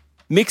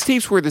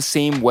 Mixtapes were the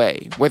same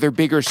way, whether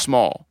big or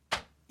small.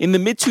 In the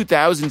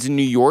mid-2000s in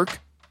New York,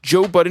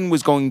 Joe Budden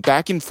was going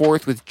back and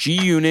forth with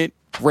G-Unit,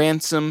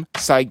 Ransom,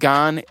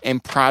 Saigon,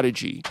 and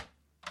Prodigy.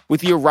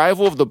 With the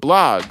arrival of the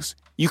blogs,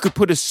 you could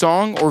put a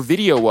song or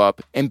video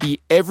up and be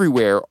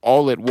everywhere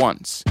all at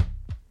once.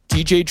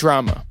 DJ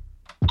Drama.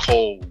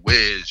 Cole,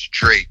 Wiz,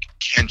 Drake,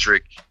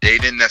 Kendrick, they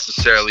didn't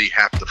necessarily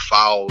have to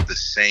follow the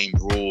same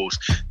rules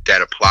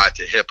that applied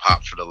to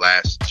hip-hop for the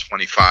last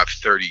 25,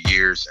 30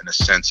 years, in a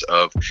sense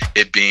of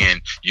it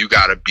being, you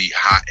got to be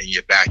hot in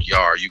your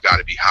backyard, you got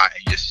to be hot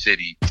in your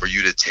city for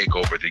you to take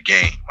over the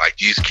game. Like,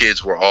 these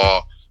kids were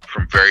all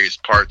from various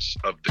parts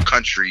of the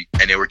country,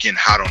 and they were getting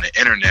hot on the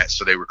internet,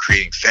 so they were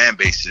creating fan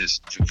bases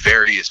to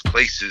various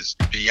places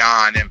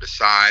beyond and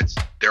besides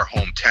their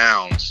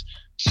hometowns.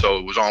 So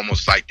it was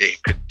almost like they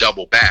could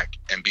double back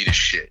and be the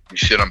shit. You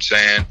see what I'm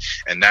saying?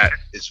 And that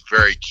is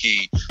very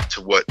key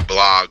to what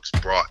blogs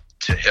brought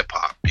to hip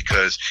hop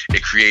because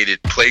it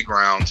created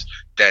playgrounds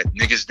that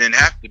niggas didn't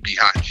have to be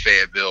hot in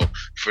Fayetteville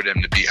for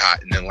them to be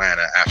hot in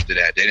Atlanta after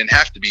that. They didn't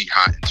have to be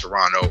hot in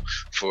Toronto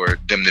for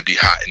them to be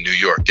hot in New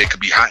York. They could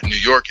be hot in New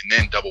York and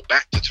then double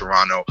back to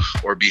Toronto,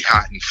 or be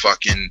hot in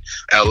fucking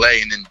LA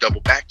and then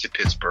double back to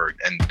Pittsburgh.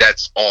 And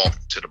that's all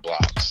to the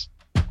blogs.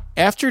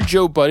 After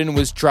Joe Budden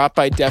was dropped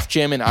by Def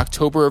Jam in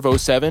October of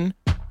 2007,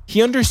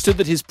 he understood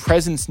that his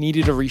presence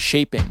needed a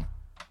reshaping,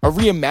 a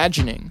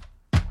reimagining.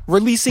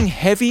 Releasing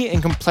heavy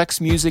and complex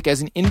music as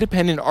an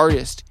independent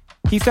artist,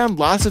 he found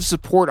lots of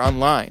support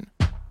online.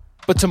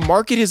 But to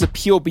market his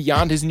appeal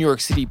beyond his New York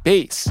City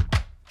base,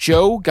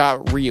 Joe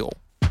got real.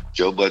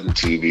 Joe Budden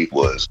TV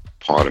was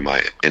part of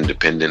my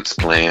independence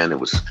plan. It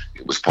was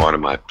part of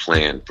my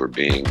plan for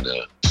being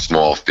the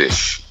small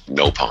fish,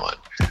 no pond.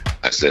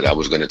 I said I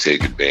was going to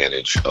take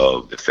advantage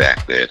of the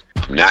fact that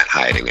I'm not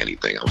hiding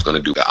anything. I was going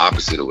to do the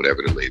opposite of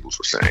whatever the labels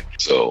were saying.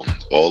 So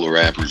all the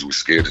rappers were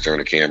scared to turn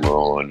the camera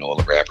on. All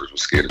the rappers were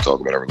scared to talk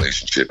about a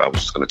relationship. I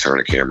was just going to turn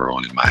the camera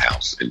on in my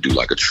house and do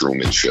like a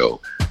Truman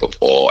Show of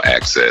all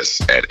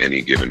access. At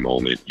any given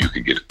moment, you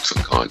could get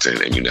some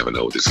content and you never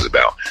know what this is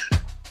about.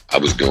 I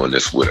was doing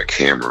this with a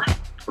camera.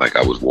 Like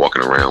I was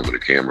walking around with a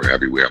camera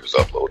everywhere. I was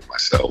uploading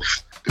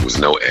myself. There was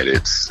no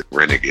edits,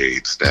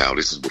 renegade style.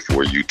 This is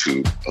before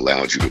YouTube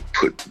allowed you to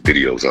put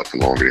videos up for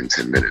longer than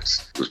 10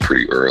 minutes. It was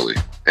pretty early.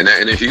 And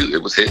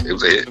it was a hit.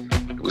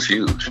 It was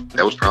huge.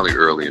 That was probably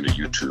early in the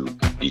YouTube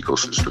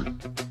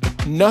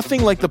ecosystem.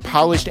 Nothing like the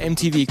polished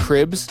MTV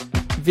Cribs,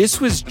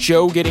 this was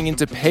Joe getting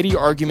into petty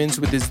arguments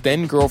with his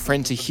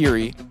then-girlfriend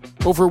Tahiri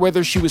over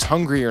whether she was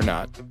hungry or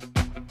not,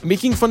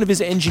 making fun of his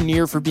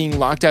engineer for being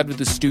locked out of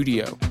the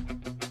studio.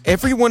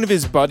 Every one of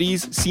his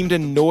buddies seemed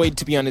annoyed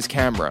to be on his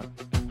camera.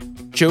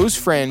 Joe's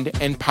friend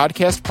and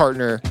podcast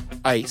partner,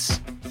 Ice.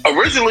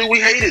 Originally,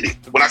 we hated it.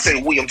 When I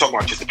say we, I'm talking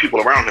about just the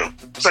people around him.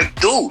 It's like,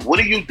 dude, what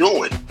are you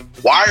doing?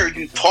 Why are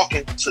you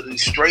talking to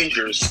these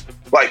strangers?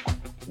 Like,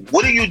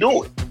 what are you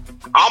doing?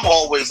 I'm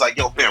always like,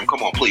 yo, fam,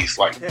 come on, please.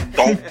 Like,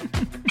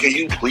 can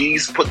you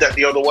please put that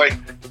the other way?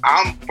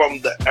 I'm from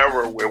the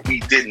era where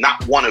we did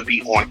not want to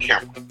be on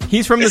camera.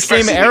 He's from the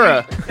same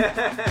era.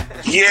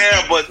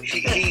 Yeah, but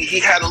he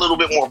had a little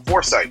bit more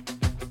foresight.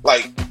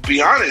 Like,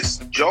 be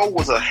honest, Joe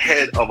was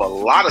ahead of a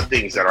lot of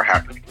things that are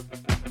happening.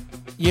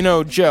 You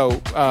know,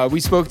 Joe, we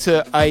spoke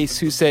to Ice,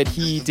 who said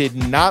he did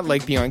not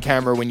like being on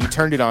camera when you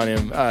turned it on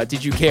him.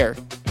 Did you care?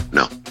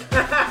 No.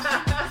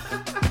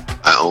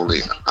 I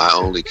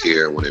only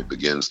care when it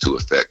begins to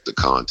affect the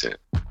content.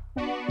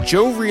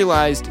 Joe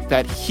realized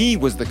that he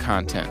was the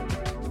content.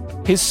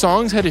 His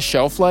songs had a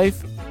shelf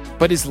life,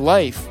 but his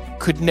life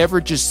could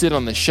never just sit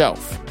on the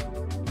shelf.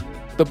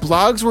 The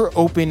blogs were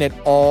open at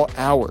all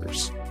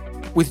hours.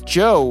 With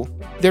Joe,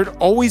 there'd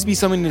always be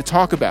something to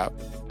talk about,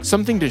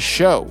 something to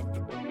show.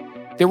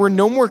 There were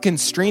no more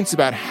constraints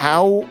about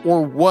how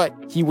or what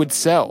he would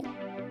sell.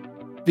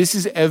 This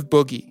is Ev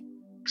Boogie.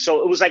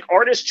 So it was like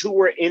artists who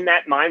were in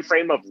that mind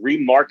frame of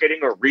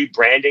remarketing or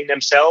rebranding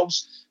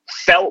themselves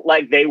felt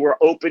like they were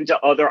open to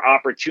other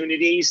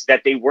opportunities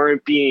that they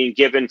weren't being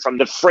given from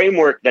the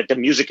framework that the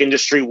music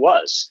industry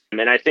was.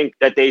 And I think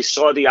that they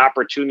saw the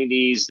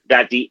opportunities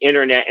that the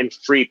internet and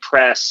free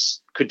press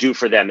could do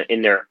for them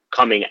in their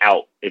coming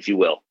out, if you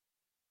will.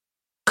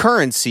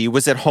 Currency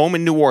was at home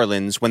in New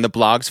Orleans when the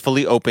blogs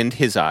fully opened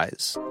his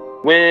eyes.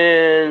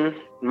 When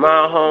my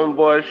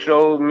homeboy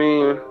showed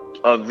me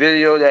a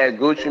video that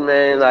Gucci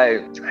Mane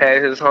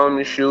had his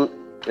homie shoot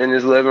in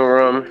his living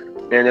room,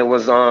 and it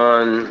was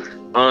on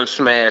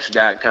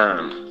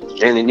Smash.com.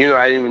 And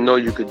I didn't even know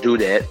you could do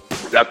that.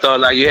 I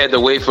thought you had to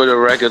wait for the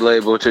record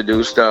label to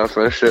do stuff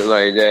and shit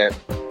like that.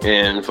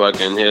 And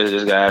fucking here's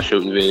this guy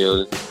shooting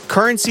videos.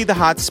 Currency the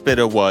Hot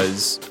Spitter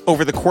was,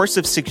 over the course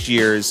of 6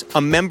 years,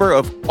 a member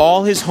of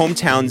all his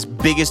hometown's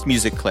biggest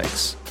music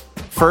cliques.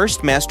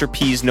 First, Master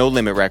P's No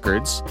Limit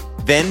Records,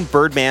 then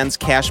Birdman's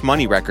Cash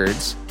Money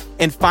Records,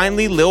 and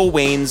finally Lil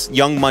Wayne's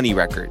Young Money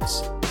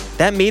Records.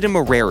 That made him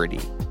a rarity.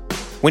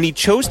 When he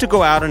chose to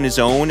go out on his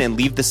own and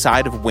leave the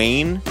side of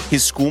Wayne,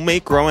 his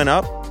schoolmate growing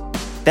up,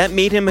 that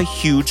made him a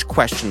huge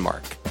question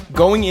mark.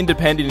 Going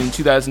independent in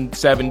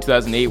 2007,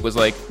 2008 was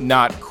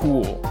not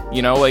cool.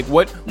 You know,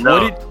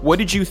 what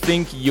did you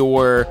think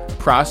your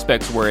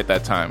prospects were at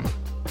that time?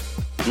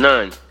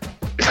 None.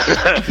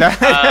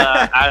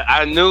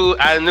 I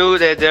knew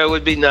that there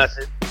would be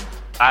nothing.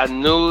 I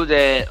knew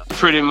that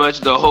pretty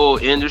much the whole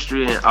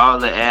industry and all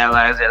the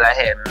allies that I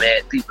had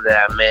met, people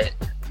that I met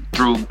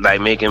through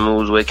making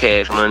moves with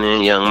Cash Money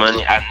and Young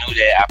Money, I knew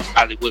that I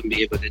probably wouldn't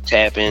be able to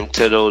tap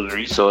into those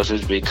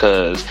resources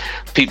because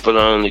people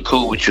are only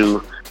cool with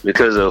you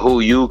because of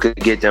who you could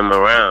get them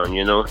around,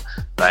 you know?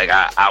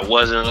 I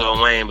wasn't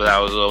Lil Wayne, but I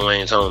was Lil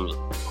Wayne's homie.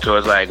 So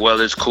it's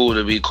it's cool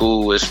to be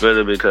cool with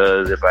Spitter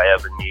because if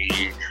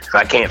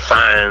I can't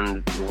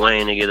find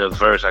Wayne to get a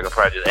verse, I could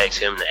probably just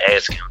ask him to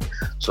ask him.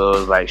 So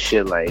it was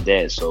shit like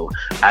that. So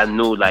I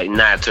knew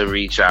not to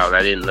reach out.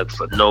 I didn't look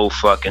for no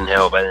fucking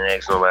help. I didn't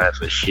ask nobody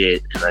for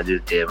shit. And I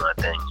just did my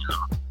thing, you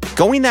know.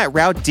 Going that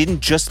route didn't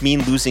just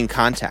mean losing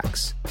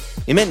contacts.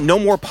 It meant no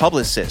more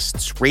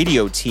publicists,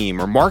 radio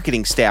team, or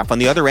marketing staff on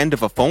the other end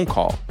of a phone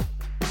call.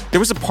 There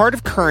was a part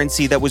of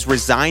Curren$y that was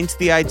resigned to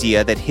the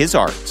idea that his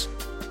art,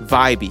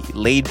 vibey,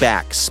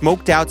 laid-back,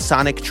 smoked-out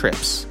sonic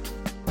trips,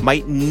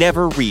 might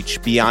never reach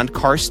beyond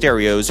car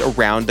stereos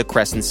around the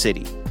Crescent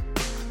City.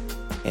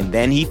 And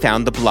then he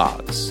found the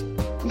blogs.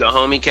 The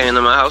homie came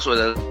to my house with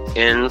us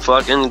and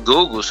fucking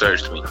Google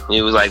searced me.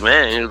 He was like,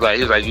 man, he was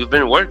like, you've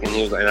been working.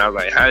 He was like, and I was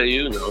like, how do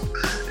you know?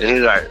 And he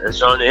was like,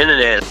 it's on the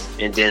internet.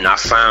 And then I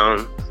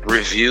found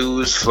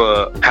reviews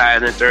for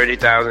higher than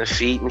 30,000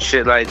 feet and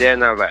shit like that.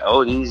 And I was like,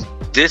 oh,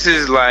 this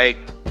is like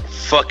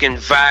fucking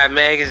Vibe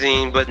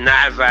magazine, but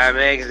not Vibe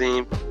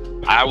magazine.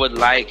 I would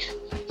like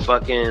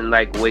fucking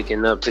like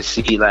waking up to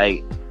see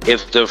like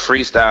if the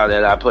freestyle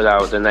that I put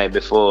out the night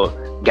before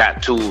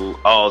got to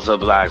all the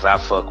blogs I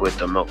fuck with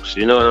the most.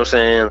 You know what I'm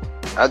saying?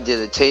 I did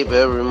a tape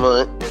every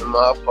month in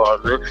my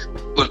apartment.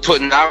 Was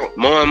putting out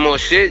more and more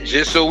shit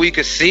just so we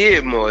could see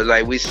it more.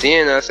 Like we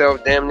seeing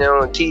ourselves damn near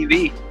on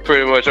TV,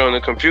 pretty much on the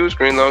computer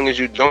screen. As long as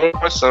you don't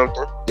want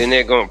something, then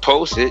they're gonna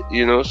post it,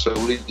 you know. So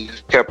we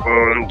just kept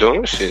on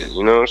doing shit,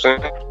 you know what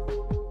I'm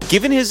saying?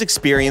 Given his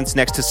experience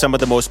next to some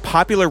of the most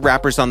popular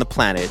rappers on the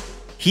planet,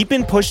 he'd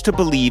been pushed to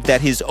believe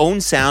that his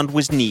own sound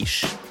was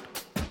niche.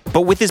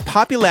 But with his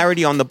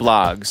popularity on the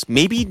blogs,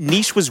 maybe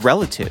niche was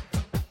relative.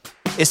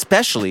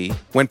 Especially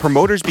when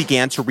promoters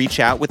began to reach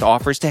out with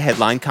offers to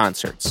headline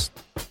concerts.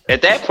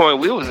 At that point,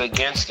 we was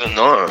against the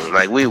norm.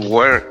 Like, we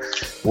weren't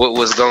what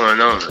was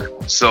going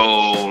on.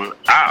 So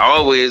I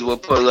always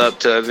would pull up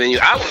to a venue.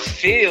 I would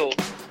feel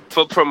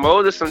for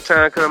promoters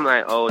sometimes because I'm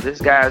like, oh, this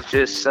guy's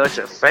just such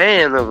a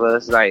fan of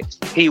us. Like,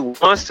 he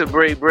wants to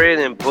break bread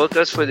and book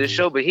us for the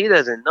show, but he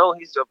doesn't know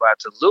he's about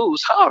to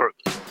lose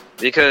horribly.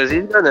 Because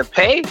you're gonna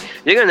pay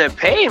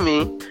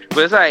me,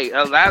 but it's like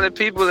a lot of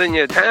people in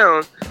your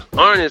town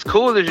aren't as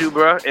cool as you,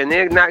 bro, and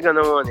they're not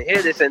gonna want to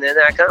hear this, and they're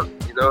not coming.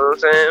 You know what I'm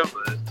saying?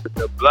 But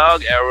the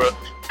blog era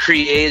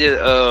created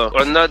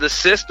another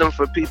system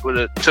for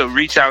people to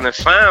reach out and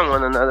find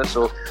one another.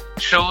 So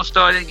shows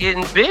started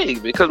getting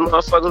big because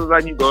motherfuckers was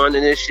like, you going to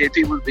this shit,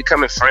 people was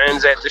becoming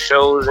friends at the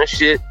shows and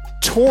shit.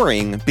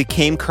 Touring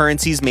became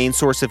Curren$y's main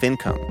source of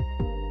income.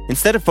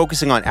 Instead of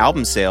focusing on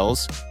album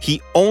sales,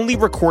 he only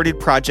recorded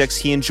projects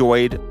he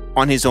enjoyed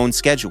on his own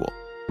schedule.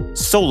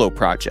 Solo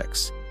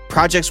projects.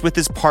 Projects with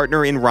his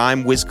partner in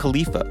rhyme, Wiz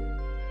Khalifa.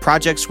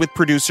 Projects with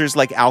producers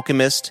like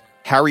Alchemist,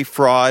 Harry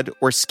Fraud,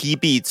 or Ski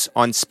Beats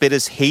on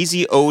Spitta's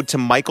hazy ode to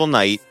Michael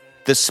Knight,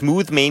 the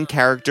smooth main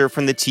character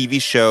from the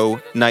TV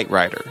show Knight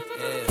Rider.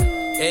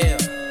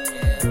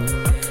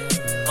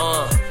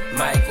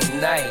 Michael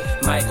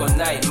Knight, Michael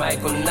Knight,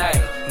 Michael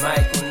Knight,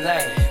 Michael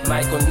Knight,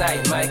 Michael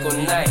Knight, Michael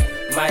Knight.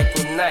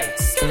 Michael Knight.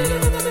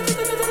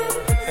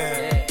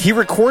 He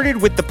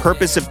recorded with the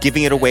purpose of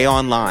giving it away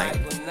online,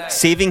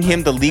 saving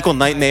him the legal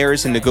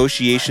nightmares and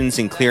negotiations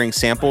in clearing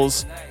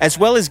samples, as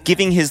well as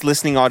giving his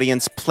listening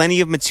audience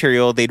plenty of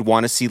material they'd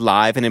want to see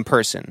live and in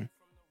person.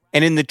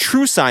 And in the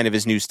true sign of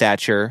his new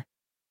stature,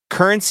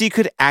 Curren$y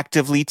could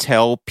actively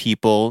tell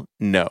people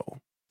no.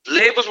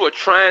 Labels were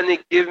trying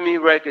to give me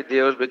record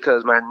deals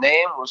because my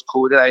name was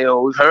cool that I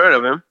always heard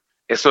of him.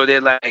 And so they're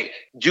like,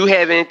 do you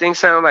have anything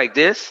sound like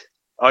this?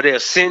 Or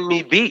they'll send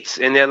me beats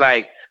and they're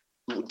like,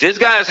 this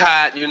guy's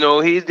hot, you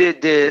know, he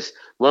did this.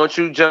 Won't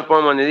you jump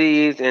on one of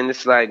these? And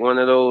it's like one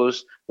of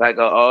those, like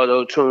an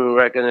auto-tune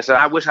record. And so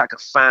I wish I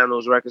could find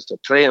those records to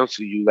play them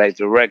for you, like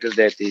the records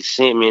that they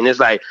sent me. And it's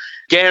like,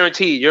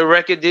 guaranteed, your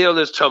record deal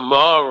is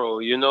tomorrow,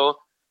 you know.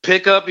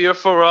 Pick up your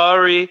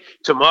Ferrari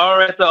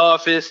tomorrow at the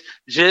office.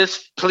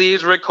 Just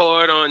please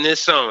record on this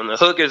song. The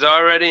hook is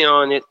already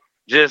on it.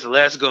 Just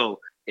let's go.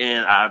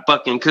 And I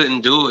fucking couldn't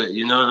do it,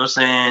 you know what I'm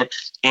saying?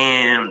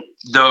 And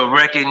the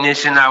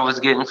recognition I was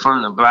getting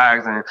from the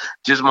blogs and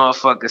just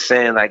motherfuckers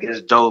saying, like,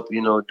 it's dope,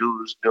 you know,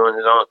 dudes doing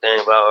his own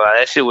thing, blah, blah, blah.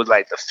 That shit was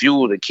like the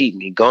fuel to keep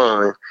me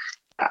going.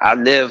 I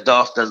lived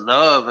off the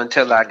love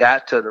until I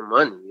got to the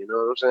money, you know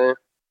what I'm saying?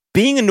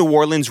 Being a New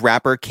Orleans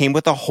rapper came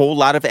with a whole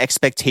lot of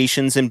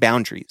expectations and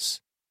boundaries.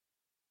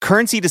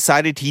 Curren$y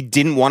decided he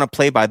didn't want to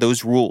play by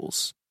those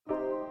rules.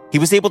 He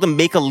was able to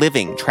make a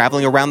living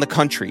traveling around the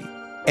country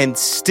and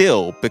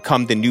still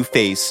become the new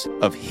face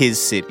of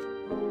his city.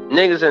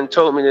 Niggas done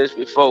told me this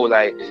before,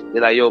 like,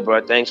 they're like, yo,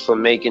 bro, thanks for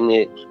making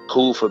it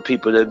cool for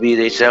people to be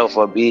themselves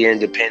or be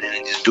independent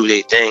and just do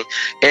their thing.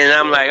 And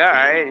I'm like, all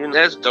right,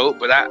 that's dope,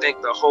 but I think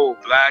the whole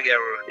blog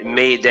era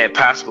made that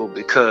possible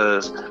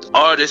because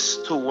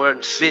artists who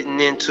weren't fitting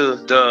into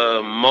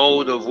the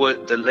mold of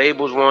what the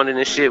labels wanted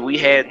and shit, we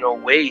had no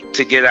way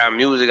to get our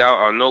music out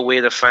or no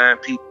way to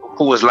find people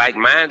who was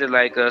like-minded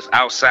like us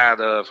outside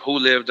of who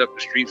lived up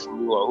the street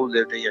from you or who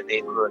lived in your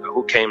neighborhood or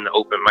who came to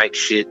open mic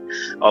shit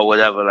or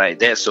whatever like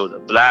that. So the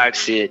blog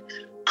shit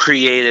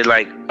created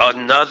like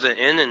another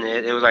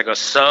internet. It was like a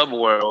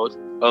sub-world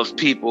of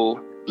people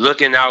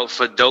looking out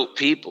for dope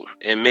people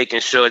and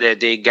making sure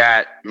that they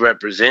got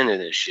represented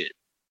and shit.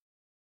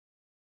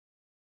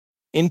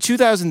 In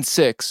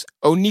 2006,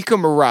 Onika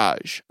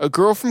Mirage, a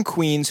girl from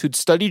Queens who'd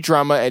studied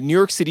drama at New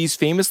York City's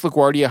famous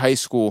LaGuardia High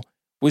School,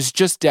 was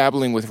just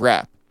dabbling with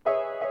rap.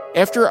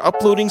 After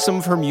uploading some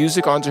of her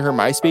music onto her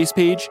MySpace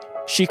page,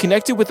 she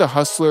connected with a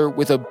hustler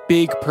with a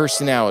big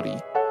personality,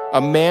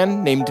 a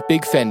man named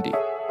Big Fendi.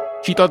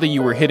 She thought that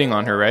you were hitting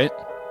on her, right?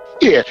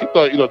 Yeah, she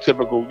thought,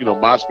 typical,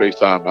 MySpace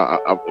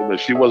time.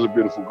 She was a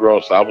beautiful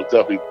girl, so I was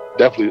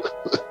definitely,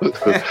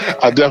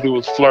 I definitely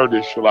was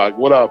flirtish. Like,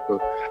 what up?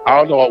 I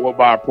don't know what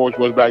my approach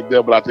was back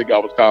then, but I think I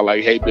was kind of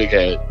like, hey, big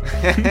head.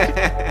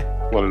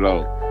 One of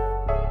those.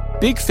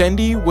 Big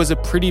Fendi was a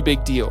pretty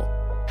big deal,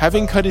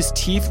 having cut his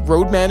teeth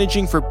road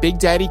managing for Big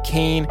Daddy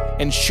Kane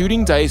and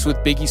shooting dice with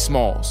Biggie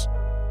Smalls.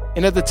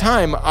 And at the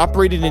time,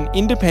 operated an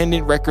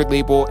independent record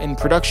label and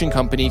production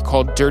company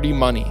called Dirty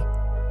Money.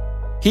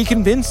 He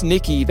convinced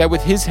Nicki that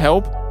with his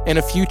help and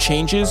a few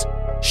changes,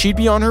 she'd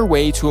be on her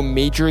way to a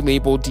major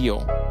label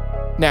deal.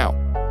 Now,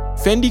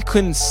 Fendi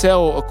couldn't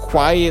sell a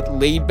quiet,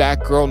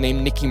 laid-back girl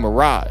named Nicki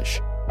Mirage,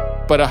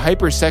 but a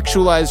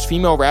hypersexualized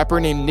female rapper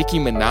named Nicki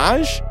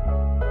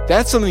Minaj?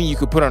 That's something you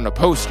could put on a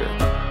poster.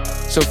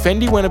 So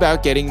Fendi went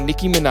about getting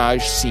Nicki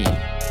Minaj seen.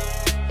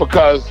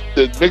 Because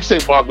the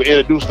mixtape market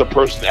introduced the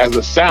person as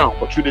a sound,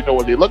 but you didn't know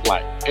what they looked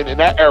like. And in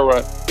that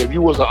era, if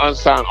you was an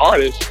unsigned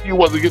artist, you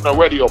wasn't getting a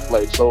radio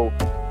play. So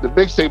the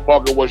mixtape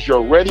market was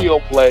your radio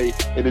play,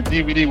 and the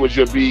DVD was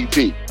your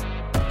BET.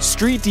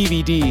 Street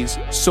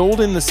DVDs, sold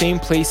in the same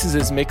places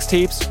as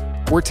mixtapes,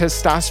 were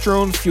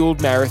testosterone-fueled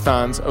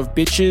marathons of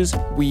bitches,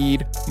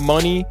 weed,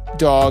 money,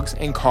 dogs,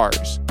 and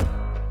cars.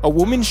 A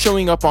woman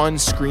showing up on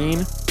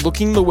screen,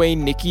 looking the way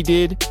Nicki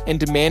did, and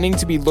demanding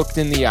to be looked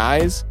in the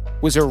eyes,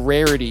 was a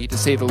rarity, to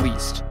say the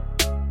least.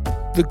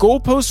 The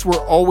goalposts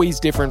were always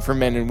different for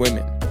men and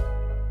women.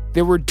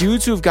 There were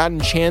dudes who have gotten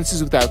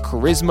chances without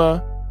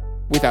charisma,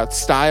 without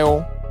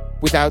style,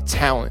 without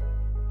talent.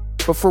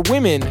 But for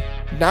women,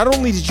 not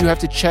only did you have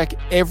to check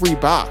every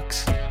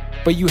box,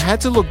 but you had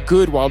to look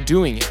good while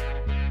doing it.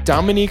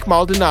 Dominique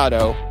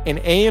Maldonado, an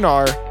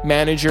A&R,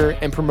 manager,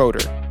 and promoter.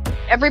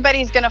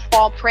 Everybody's going to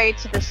fall prey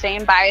to the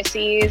same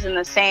biases and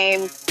the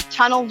same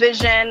tunnel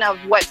vision of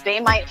what they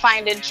might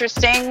find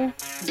interesting.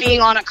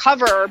 Being on a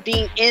cover or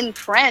being in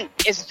print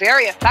is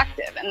very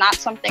effective, and that's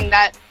something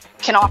that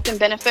can often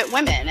benefit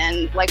women.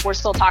 And like, we're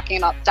still talking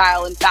about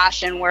style and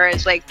fashion,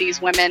 whereas like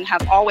these women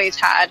have always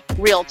had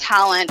real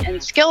talent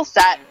and skill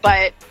set.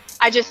 But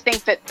I just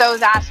think that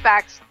those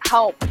aspects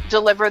help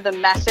deliver the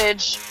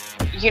message,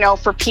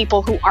 for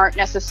people who aren't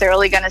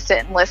necessarily going to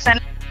sit and listen.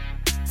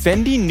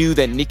 Fendi knew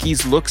that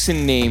Nicki's looks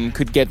and name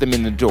could get them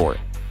in the door.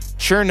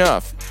 Sure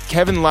enough,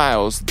 Kevin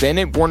Liles, then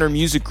at Warner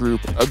Music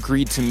Group,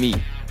 agreed to meet.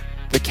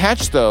 The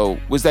catch, though,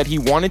 was that he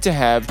wanted to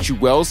have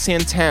Juelz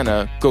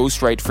Santana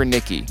ghostwrite for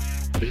Nicki.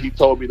 He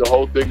told me the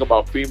whole thing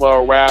about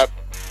female rap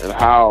and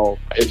how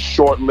it's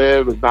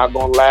short-lived, it's not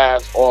going to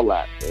last, all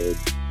that.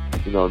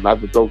 And,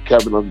 not to throw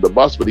Kevin under the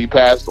bus, but he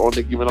passed on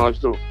Nicki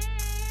Minaj, too.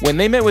 When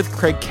they met with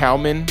Craig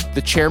Cowman,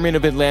 the chairman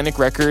of Atlantic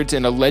Records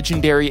and a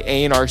legendary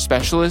A&R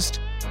specialist,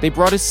 they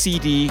brought a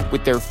CD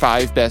with their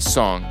 5 best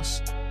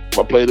songs.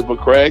 I played it for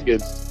Craig,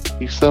 and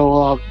he said,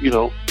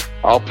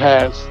 I'll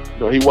pass.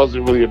 He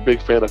wasn't really a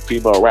big fan of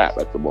female rap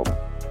at the moment.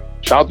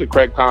 Shout out to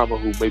Craig Cowman,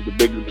 who made the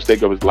biggest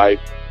mistake of his life.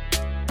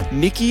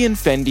 Nicki and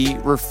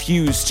Fendi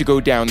refused to go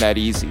down that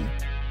easy.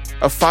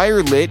 A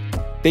fire lit,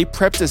 they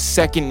prepped a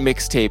second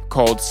mixtape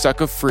called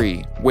Sucka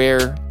Free,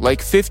 where,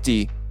 like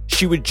 50,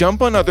 she would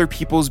jump on other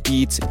people's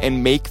beats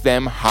and make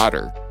them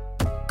hotter.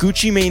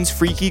 Gucci Mane's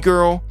Freaky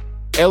Girl,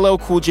 LL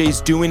Cool J's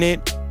Doing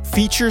It,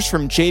 features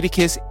from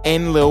Jadakiss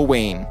and Lil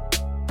Wayne.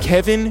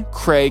 Kevin,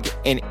 Craig,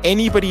 and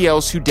anybody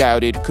else who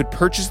doubted could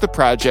purchase the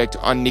project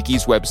on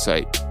Nicki's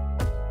website.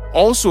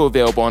 Also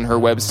available on her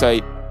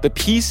website, the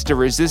Piece de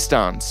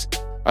Resistance,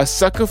 a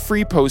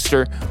sucka-free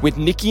poster with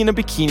Nicki in a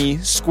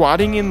bikini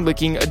squatting and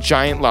licking a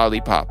giant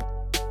lollipop.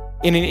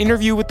 In an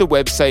interview with the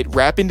website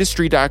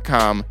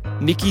rapindustry.com,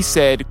 Nicki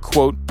said,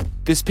 quote,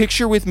 "This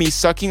picture with me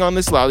sucking on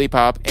this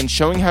lollipop and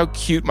showing how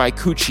cute my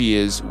coochie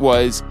is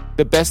was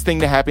the best thing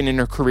to happen in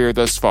her career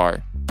thus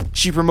far."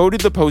 She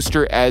promoted the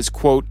poster as,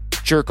 quote,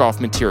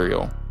 jerk-off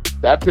material.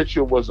 That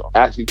picture was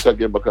actually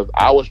taken because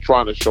I was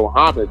trying to show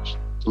homage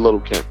to Lil'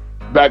 Kim.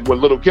 Back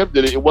when Lil' Kim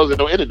did it wasn't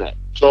no internet.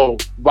 So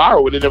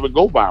viral, it didn't even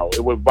go viral.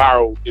 It went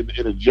viral in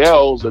the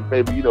jails and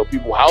maybe,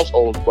 people's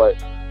households. But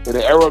in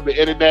the era of the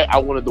internet, I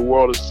wanted the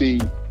world to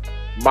see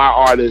my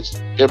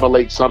artist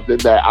emulate something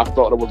that I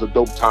thought it was a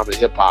dope time in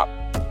hip-hop.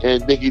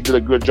 And Nicki did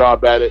a good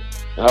job at it.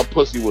 And her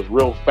pussy was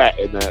real fat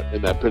in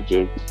that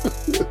picture.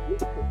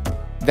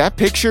 That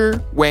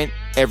picture went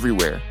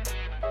everywhere.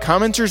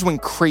 Commenters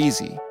went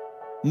crazy.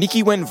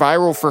 Nicki went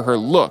viral for her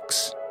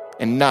looks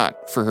and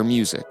not for her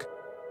music.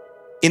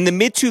 In the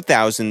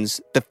mid-2000s,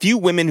 the few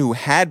women who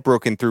had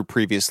broken through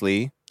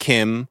previously,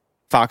 Kim,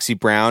 Foxy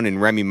Brown, and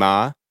Remy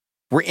Ma,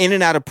 were in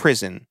and out of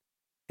prison,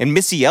 and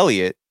Missy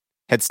Elliott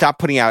had stopped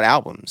putting out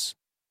albums.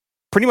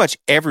 Pretty much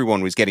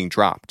everyone was getting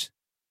dropped.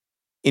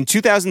 In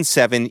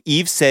 2007,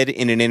 Eve said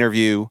in an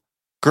interview,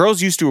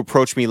 "Girls used to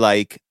approach me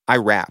like, I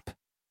rap.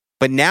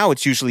 But now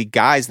it's usually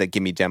guys that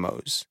give me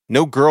demos.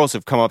 No girls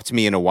have come up to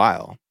me in a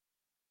while.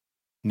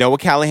 Noah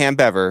Callahan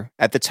Bever,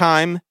 at the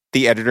time,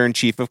 the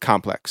editor-in-chief of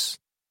Complex.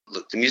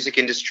 Look, the music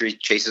industry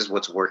chases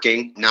what's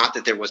working. Not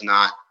that there was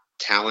not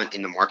talent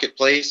in the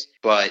marketplace,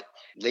 but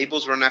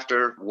labels run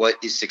after what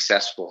is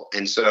successful.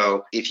 And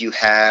so if you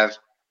have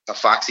a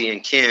Foxy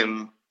and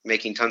Kim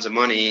making tons of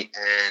money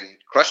and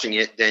crushing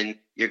it, then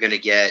you're going to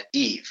get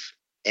Eve.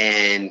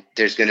 And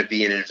there's going to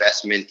be an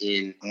investment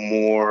in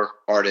more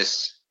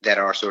artists that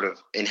are sort of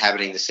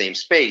inhabiting the same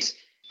space.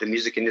 The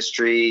music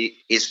industry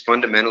is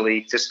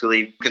fundamentally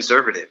fiscally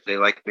conservative. They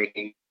like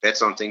making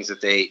bets on things that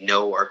they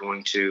know are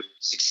going to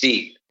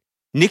succeed.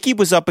 Nicki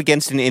was up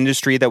against an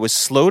industry that was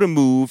slow to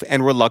move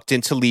and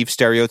reluctant to leave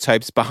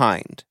stereotypes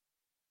behind.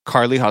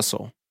 Carly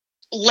Hustle.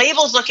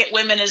 Labels look at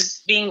women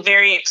as being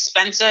very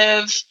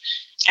expensive,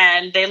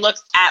 and they look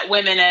at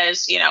women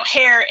as,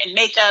 hair and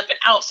makeup and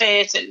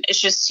outfits, and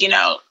it's just,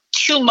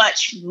 too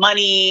much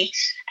money.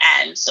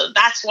 And so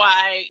that's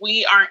why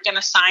we aren't going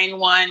to sign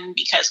one,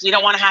 because we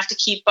don't want to have to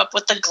keep up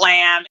with the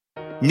glam.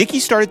 Nicki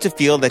started to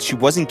feel that she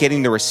wasn't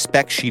getting the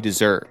respect she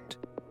deserved.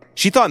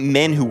 She thought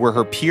men who were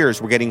her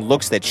peers were getting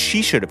looks that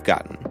she should have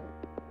gotten.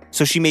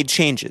 So she made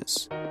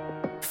changes.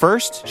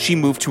 First, she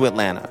moved to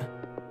Atlanta.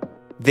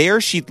 There,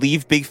 she'd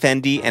leave Big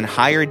Fendi and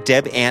hire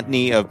Deb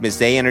Antony of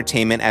Mizé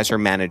Entertainment as her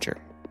manager.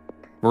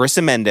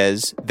 Marissa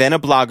Mendez, then a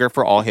blogger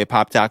for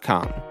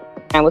allhiphop.com.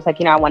 I was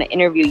like, I want to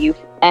interview you.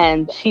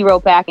 And she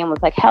wrote back and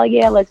was like, hell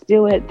yeah, let's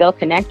do it. They'll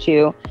connect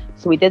you.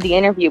 So we did the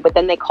interview, but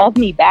then they called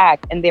me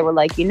back and they were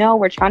like,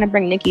 we're trying to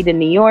bring Nicki to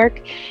New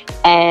York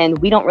and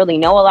we don't really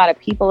know a lot of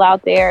people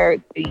out there.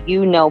 Do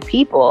you know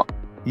people?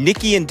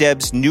 Nicki and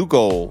Deb's new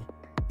goal: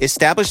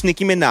 establish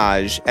Nicki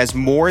Minaj as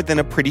more than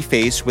a pretty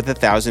face with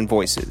 1,000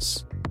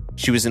 voices.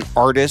 She was an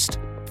artist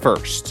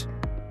first.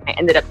 I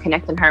ended up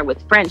connecting her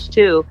with French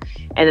too.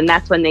 And then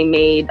that's when they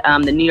made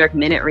the New York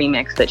Minute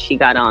remix that she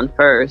got on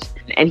first.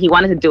 And he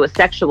wanted to do a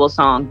sexual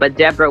song, but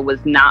Deborah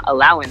was not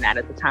allowing that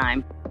at the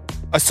time.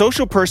 A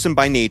social person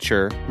by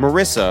nature,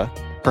 Marissa,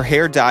 her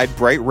hair dyed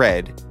bright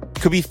red,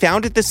 could be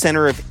found at the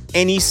center of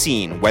any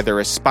scene, whether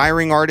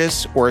aspiring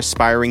artists or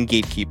aspiring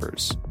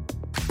gatekeepers.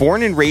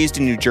 Born and raised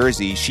in New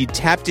Jersey, she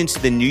tapped into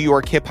the New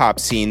York hip-hop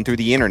scene through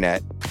the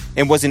internet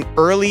and was an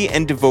early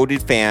and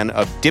devoted fan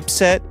of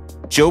Dipset,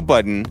 Joe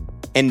Budden,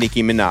 and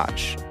Nicki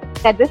Minaj.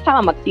 At this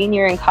time, I'm a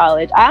senior in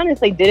college. I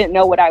honestly didn't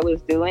know what I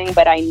was doing,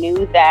 but I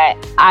knew that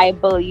I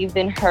believed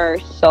in her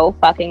so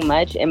fucking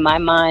much. In my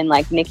mind,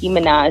 Nicki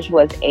Minaj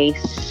was a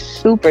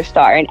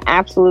superstar, an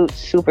absolute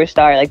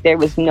superstar. There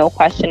was no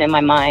question in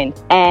my mind.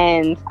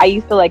 And I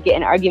used to get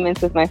in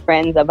arguments with my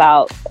friends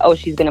about,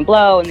 she's gonna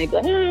blow, and they'd be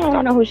like, I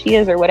don't know who she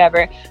is or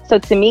whatever. So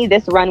to me,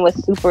 this run was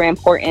super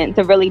important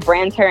to really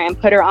brand her and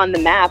put her on the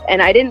map.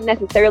 And I didn't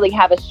necessarily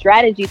have a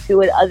strategy to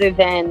it other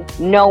than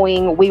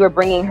knowing we were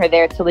bringing her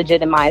there to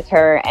legitimize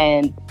her,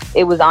 and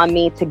it was on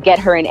me to get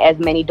her in as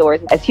many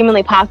doors as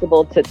humanly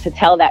possible to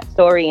tell that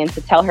story and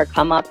to tell her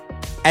come up.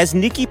 As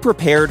Nicki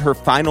prepared her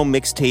final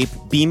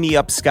mixtape, Beam Me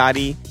Up,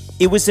 Scotty,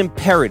 it was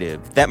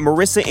imperative that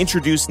Marissa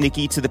introduce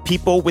Nicki to the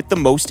people with the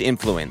most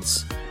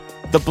influence.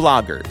 The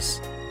bloggers,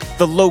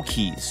 the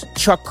Low-Keys,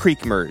 Chuck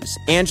Creekmers,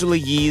 Angela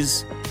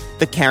Yee's,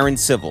 the Karen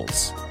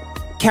Civils.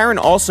 Karen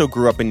also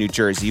grew up in New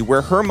Jersey,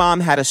 where her mom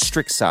had a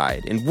strict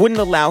side and wouldn't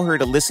allow her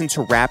to listen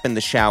to rap in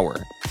the shower,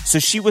 so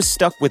she was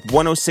stuck with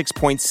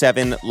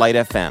 106.7 Light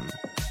FM.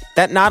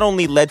 That not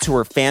only led to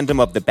her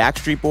fandom of the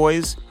Backstreet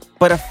Boys,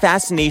 but a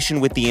fascination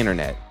with the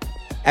internet.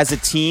 As a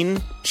teen,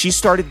 she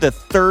started the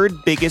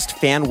third biggest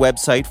fan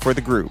website for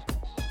the group.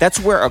 That's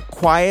where a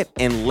quiet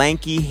and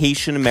lanky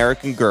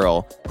Haitian-American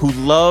girl who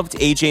loved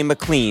AJ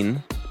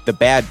McLean, the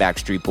bad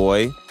Backstreet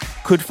Boy,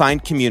 could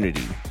find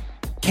community.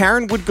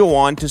 Karen would go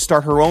on to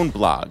start her own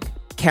blog,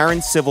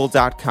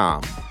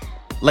 KarenCivil.com.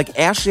 Like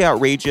Ashley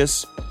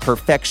Outrageous,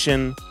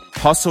 Perfection,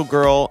 Hustle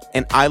Girl,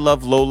 and I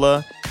Love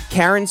Lola,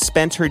 Karen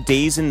spent her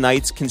days and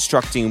nights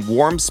constructing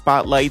warm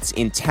spotlights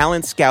in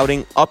talent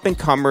scouting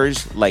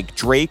up-and-comers like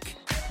Drake,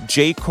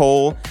 J.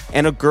 Cole,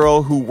 and a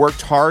girl who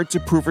worked hard to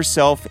prove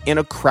herself in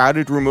a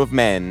crowded room of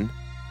men,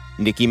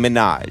 Nicki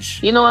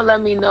Minaj. You know what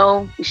let me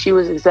know she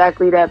was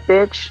exactly that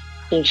bitch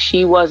and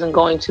she wasn't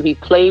going to be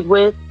played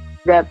with?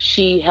 That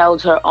she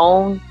held her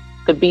own,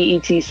 the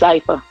BET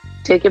Cypher.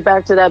 Take it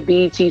back to that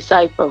BET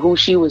Cypher, who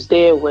she was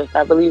there with.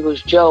 I believe it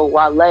was Joe,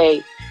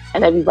 Wale,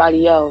 and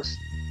everybody else.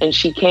 And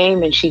she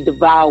came and she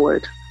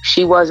devoured.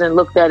 She wasn't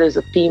looked at as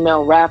a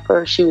female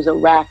rapper. She was a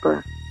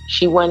rapper.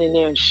 She went in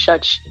there and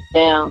shut shit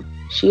down.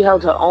 She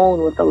held her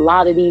own with a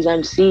lot of these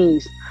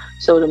MCs.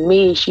 So to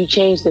me, she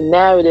changed the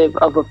narrative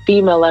of a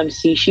female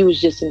MC. She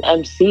was just an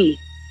MC,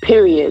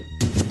 period.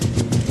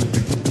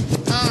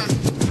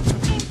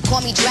 Call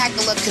me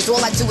Dracula, cause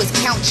all I do is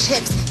count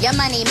chips. Your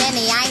money,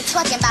 many, I ain't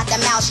talking about the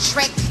mouse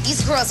trick.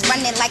 These girls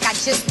running like I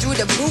just threw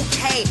the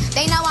bouquet.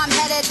 They know I'm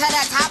headed to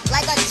the top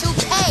like a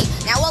toupee.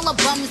 Now all the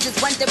bums is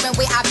wondering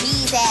where I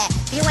be at.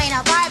 You ain't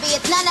a Barbie,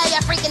 it's none of your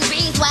freaking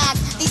beeswax.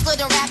 These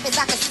little rappers,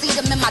 I can see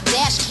them in my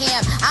dash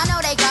cam. I know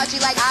they gougy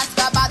like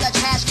Oscar by the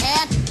trash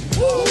can.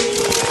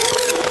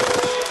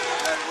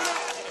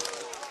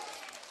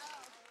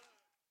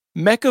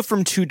 Mecca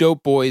from Two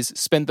Dope Boys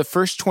spent the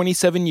first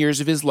 27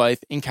 years of his life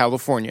in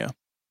California.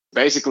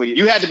 Basically,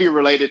 you had to be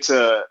related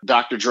to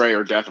Dr. Dre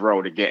or Death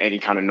Row to get any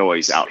kind of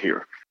noise out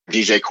here.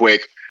 DJ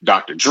Quick,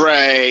 Dr.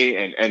 Dre,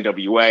 and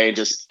NWA,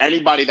 just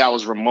anybody that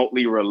was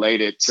remotely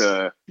related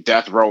to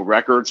Death Row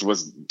Records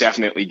was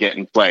definitely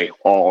getting play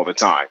all the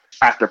time.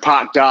 After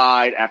Pac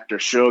died, after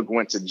Suge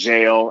went to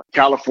jail,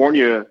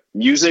 California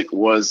music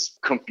was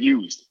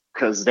confused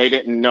because they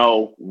didn't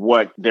know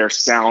what their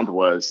sound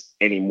was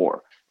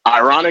anymore.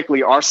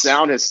 Ironically, our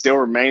sound has still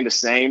remained the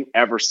same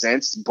ever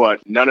since, but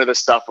none of the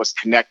stuff was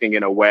connecting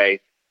in a way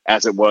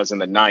as it was in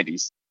the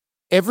 90s.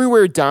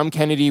 Everywhere Dom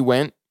Kennedy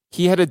went,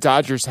 he had a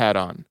Dodgers hat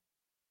on.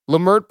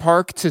 Leimert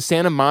Park to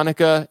Santa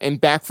Monica and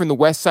back from the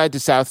West Side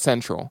to South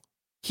Central.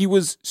 He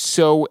was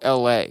so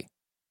LA.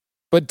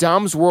 But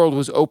Dom's world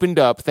was opened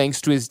up thanks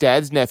to his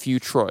dad's nephew,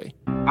 Troy.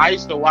 I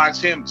used to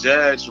watch him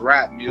judge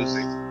rap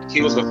music.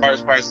 He was the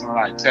first person to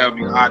like tell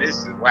me, oh, this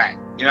is whack.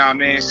 You know what I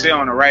mean? Shit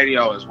on the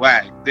radio is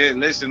whack.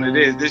 Listen to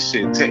this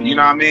shit. You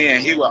know what I mean?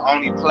 And he would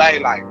only play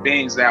like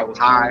things that was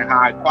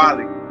high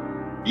quality.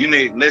 You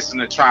need to listen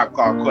to Tribe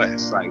Called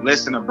Quest. Like,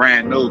 listen to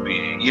Brand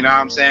Nubian. You know what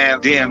I'm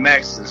saying?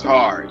 DMX is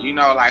hard. You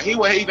know, like, he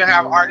would even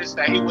have artists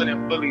that he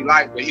wouldn't fully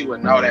like, but he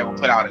would know they would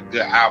put out a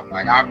good album.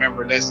 Like, I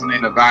remember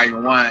listening to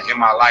Volume 1 in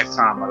my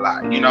lifetime a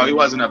lot. You know, he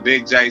wasn't a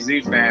big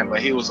Jay-Z fan, but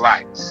he was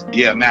like,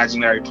 yeah,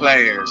 Imaginary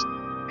Players.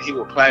 He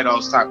would play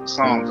those type of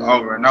songs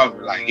over and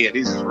over, like, yeah,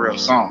 these is real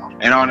songs.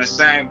 And on the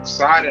same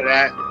side of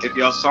that, if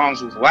your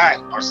songs was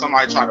whack or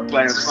somebody tried to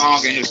play a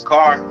song in his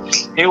car,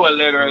 he would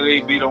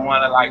literally be the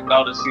one to like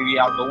throw the CD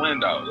out the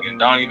window and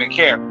don't even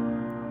care.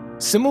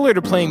 Similar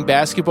to playing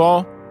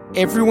basketball,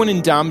 everyone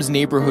in Dom's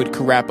neighborhood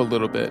could rap a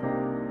little bit.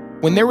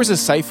 When there was a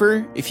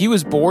cypher, if he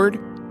was bored,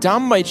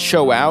 Dom might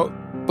show out,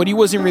 but he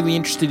wasn't really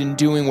interested in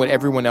doing what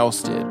everyone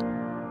else did.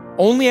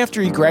 Only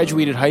after he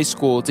graduated high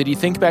school did he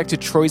think back to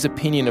Troy's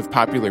opinion of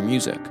popular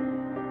music.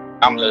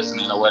 I'm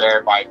listening to what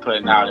everybody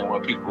putting out and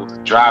what people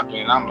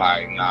dropping. I'm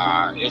like,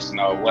 nah, it's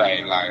no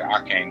way. Like,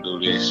 I can't do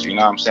this. You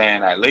know what I'm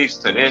saying? At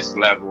least to this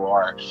level,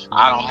 or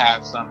I don't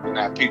have something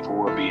that people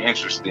would be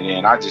interested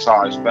in. I just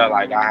always felt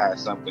like I had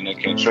something to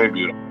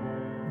contribute.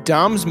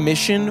 Dom's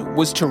mission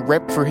was to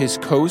rep for his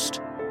coast,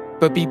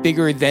 but be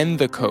bigger than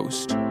the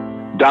coast.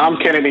 Dom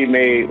Kennedy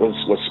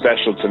was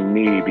special to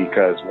me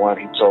because, one,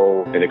 he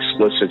told an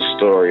explicit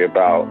story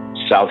about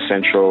South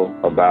Central,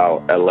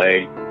 about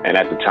LA. And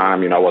at the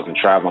time, I wasn't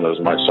traveling as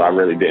much, so I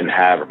really didn't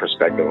have a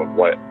perspective of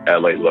what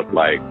LA looked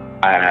like.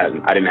 I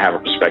didn't have a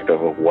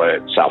perspective of what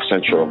South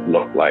Central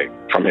looked like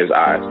from his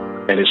eyes.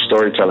 And his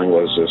storytelling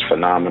was just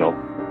phenomenal.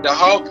 The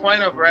whole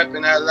point of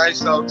repping LA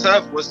So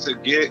Tough was to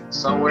get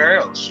somewhere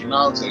else,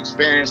 to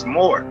experience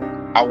more.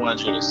 I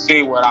wanted you to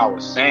see what I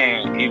was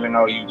saying, even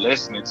though you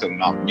listening to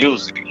my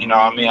music. You know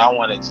what I mean? I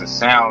wanted to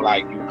sound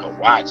like you could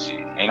watch it.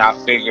 And I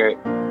figured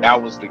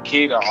that was the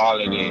key to all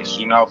of this.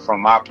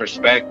 From my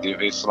perspective,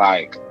 it's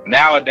like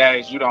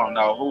nowadays you don't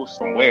know who's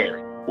from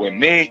where. With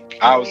me,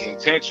 I was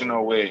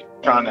intentional with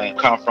trying to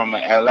come from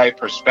an LA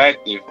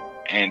perspective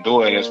and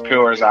do it as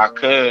pure as I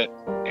could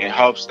in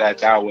hopes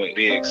that would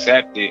be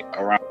accepted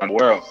around the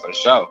world for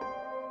sure.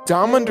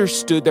 Dom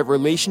understood that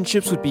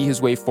relationships would be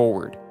his way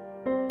forward.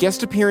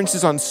 Guest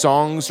appearances on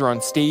songs or on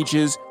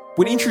stages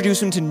would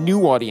introduce him to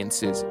new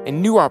audiences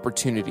and new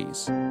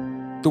opportunities.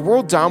 The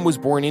world Dom was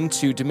born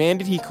into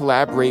demanded he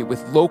collaborate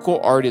with local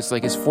artists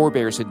like his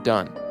forebears had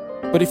done.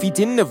 But if he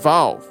didn't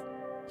evolve,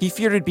 he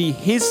feared it'd be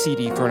his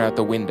CD thrown out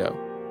the window.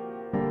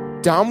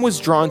 Dom was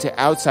drawn to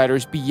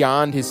outsiders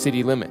beyond his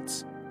city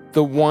limits,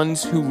 the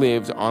ones who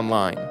lived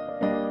online.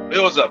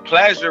 It was a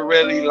pleasure,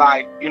 really,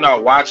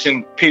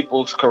 watching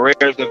people's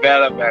careers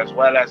develop as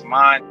well as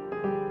mine.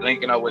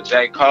 Linking up with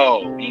J.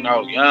 Cole,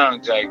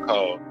 young J.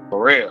 Cole,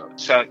 for real.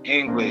 Chuck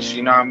English,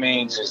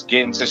 just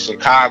getting to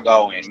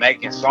Chicago and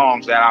making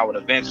songs that I would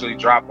eventually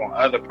drop on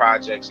other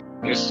projects.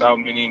 There's so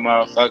many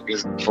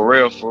motherfuckers, for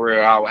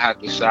real, I would have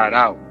to shout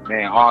out,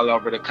 man, all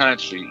over the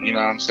country. You know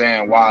what I'm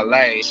saying?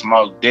 Wale,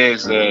 Smoke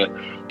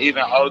DZA,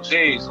 even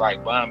OGs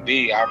like Bun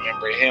B. I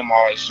remember him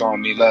always showing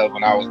me love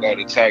when I was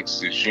going to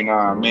Texas, you know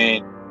what I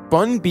mean?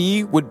 Bun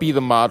B would be the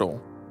model.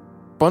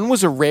 Bun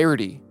was a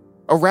rarity.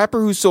 A rapper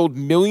who sold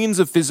millions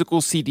of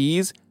physical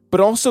CDs, but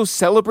also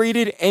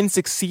celebrated and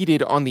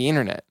succeeded on the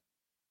internet.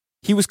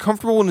 He was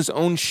comfortable in his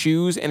own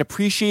shoes and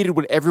appreciated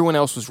what everyone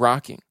else was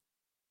rocking.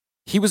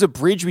 He was a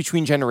bridge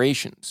between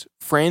generations,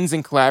 friends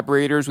and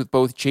collaborators with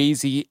both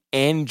Jay-Z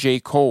and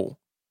J. Cole.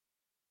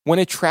 When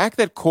a track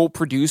that Cole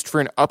produced for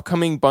an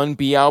upcoming Bun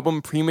B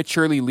album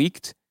prematurely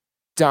leaked,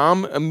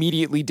 Dom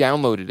immediately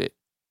downloaded it,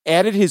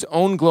 added his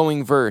own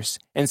glowing verse,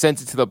 and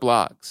sent it to the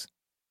blogs.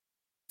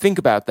 Think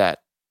about that.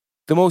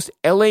 The most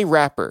LA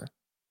rapper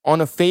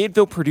on a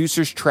Fayetteville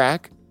producer's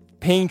track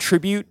paying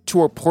tribute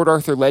to a Port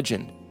Arthur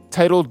legend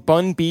titled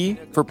Bun B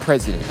for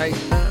President. Hey.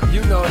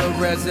 You know the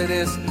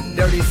residents,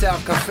 Dirty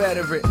South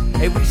Confederate.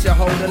 Hey, we should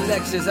hold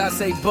elections. I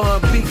say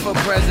Bun B for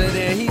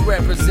president. He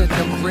represent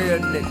them real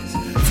niggas.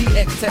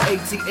 TX to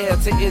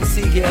ATL to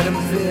NC, yeah, them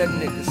real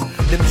niggas.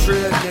 Them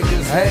trill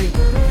niggas. Hey,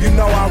 you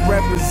know I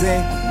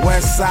represent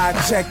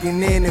Westside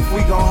checking in. If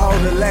we gon'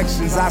 hold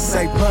elections, I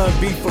say Bun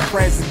B for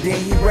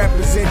president. He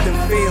represent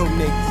them field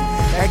niggas.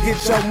 And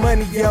get your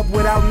money up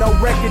without no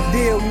record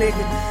deal,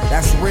 nigga.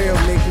 That's real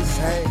niggas,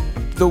 hey.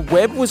 The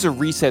web was a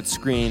reset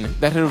screen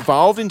that had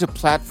evolved into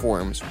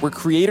platforms where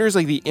creators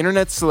like the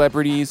internet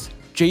celebrities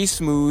Jay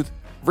Smooth,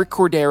 Rick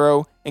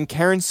Cordero, and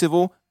Karen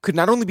Civil could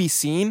not only be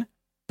seen,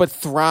 but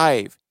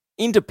thrive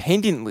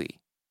independently.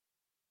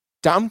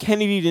 Dom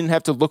Kennedy didn't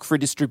have to look for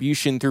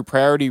distribution through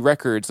Priority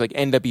Records like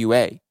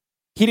NWA.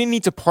 He didn't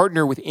need to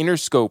partner with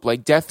Interscope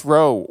like Death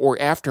Row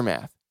or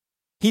Aftermath.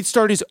 He'd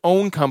start his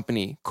own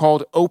company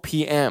called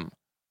OPM,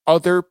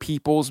 Other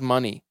People's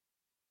Money.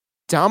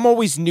 Dom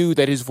always knew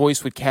that his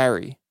voice would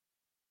carry.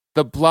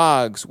 The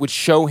blogs would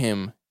show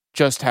him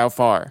just how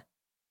far.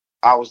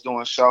 I was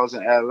doing shows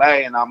in LA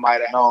and I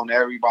might have known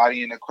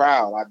everybody in the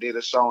crowd. I did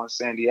a show in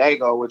San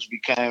Diego, which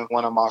became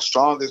one of my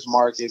strongest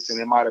markets,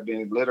 and it might have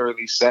been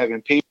literally 7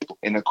 people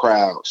in the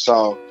crowd.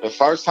 So the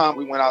first time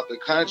we went out the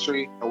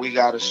country, we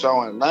got a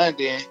show in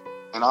London,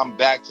 and I'm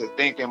back to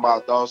thinking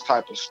about those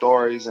type of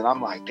stories, and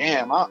I'm like,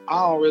 damn, I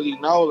don't really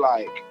know,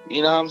 like,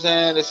 you know what I'm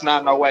saying? It's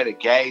not no way to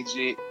gauge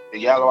it. The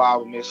Yellow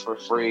Album is for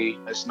free.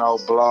 It's no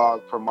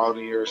blog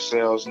promoting your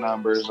sales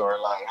numbers or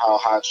like how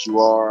hot you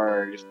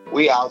are.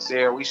 We out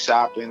there, we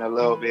shopping a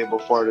little bit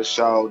before the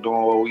show,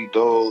 doing what we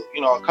do.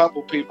 You know, a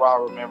couple people I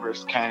remember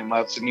came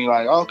up to me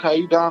like, okay,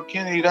 you Dom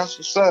Kennedy, that's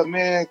what's up,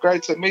 man.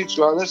 Great to meet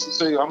you. I listen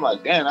to you. I'm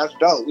like, damn, that's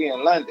dope. We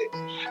in London.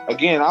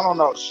 Again, I don't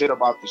know shit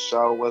about the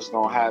show, what's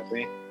gonna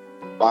happen.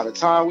 By the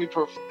time we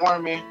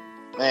performing,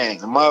 man,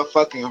 the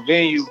motherfucking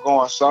venue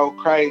going so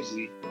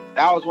crazy.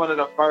 That was one of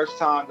the first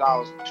times I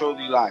was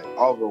truly like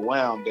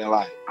overwhelmed and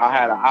like I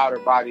had an outer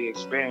body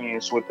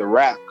experience with the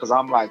rap, because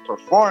I'm like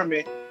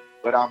performing,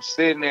 but I'm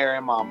sitting there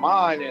in my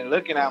mind and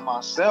looking at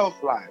myself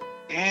like,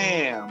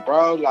 damn,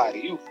 bro,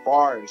 like you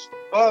far as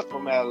fuck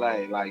from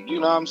LA. Like, you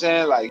know what I'm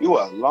saying? Like you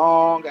a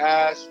long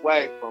ass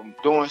way from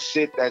doing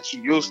shit that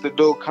you used to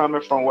do,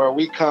 coming from where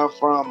we come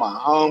from, my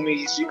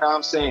homies, you know what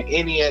I'm saying?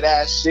 Any of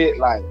that shit,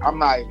 like I'm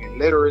not even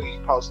literally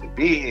supposed to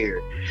be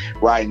here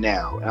right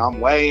now. And I'm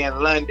way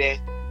in London,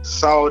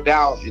 sold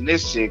out, and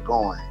this shit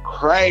going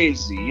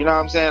crazy. You know what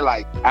I'm saying?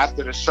 Like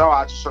after the show,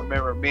 I just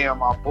remember me and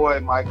my boy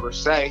Mike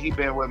Versay, he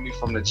been with me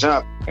from the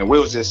jump, and we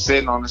was just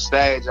sitting on the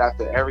stage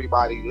after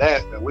everybody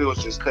left, and we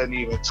was just couldn't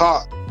even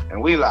talk,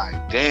 and we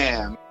like,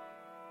 damn,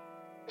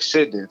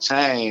 shit didn't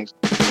change.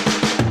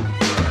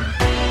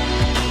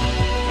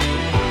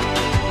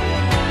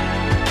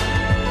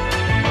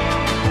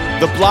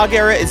 The Blog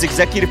Era is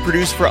executive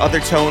produced for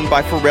Othertone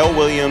by Pharrell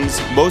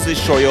Williams, Moses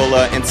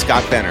Shoyola, and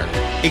Scott Benner.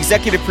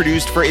 Executive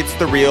produced for It's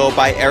The Real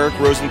by Eric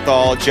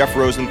Rosenthal, Jeff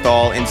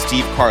Rosenthal, and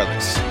Steve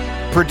Carless.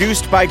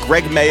 Produced by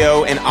Greg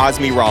Mayo and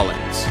Osmi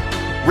Rollins.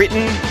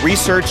 Written,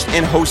 researched,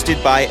 and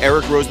hosted by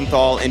Eric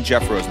Rosenthal and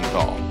Jeff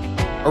Rosenthal.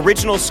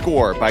 Original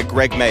score by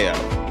Greg Mayo.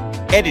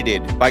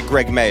 Edited by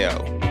Greg Mayo.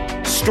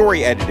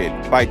 Story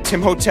edited by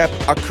Timhotep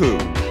Aku.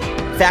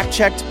 Fact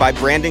checked by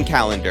Brandon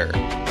Callender.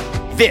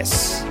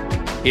 This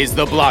is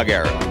The Blog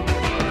Era.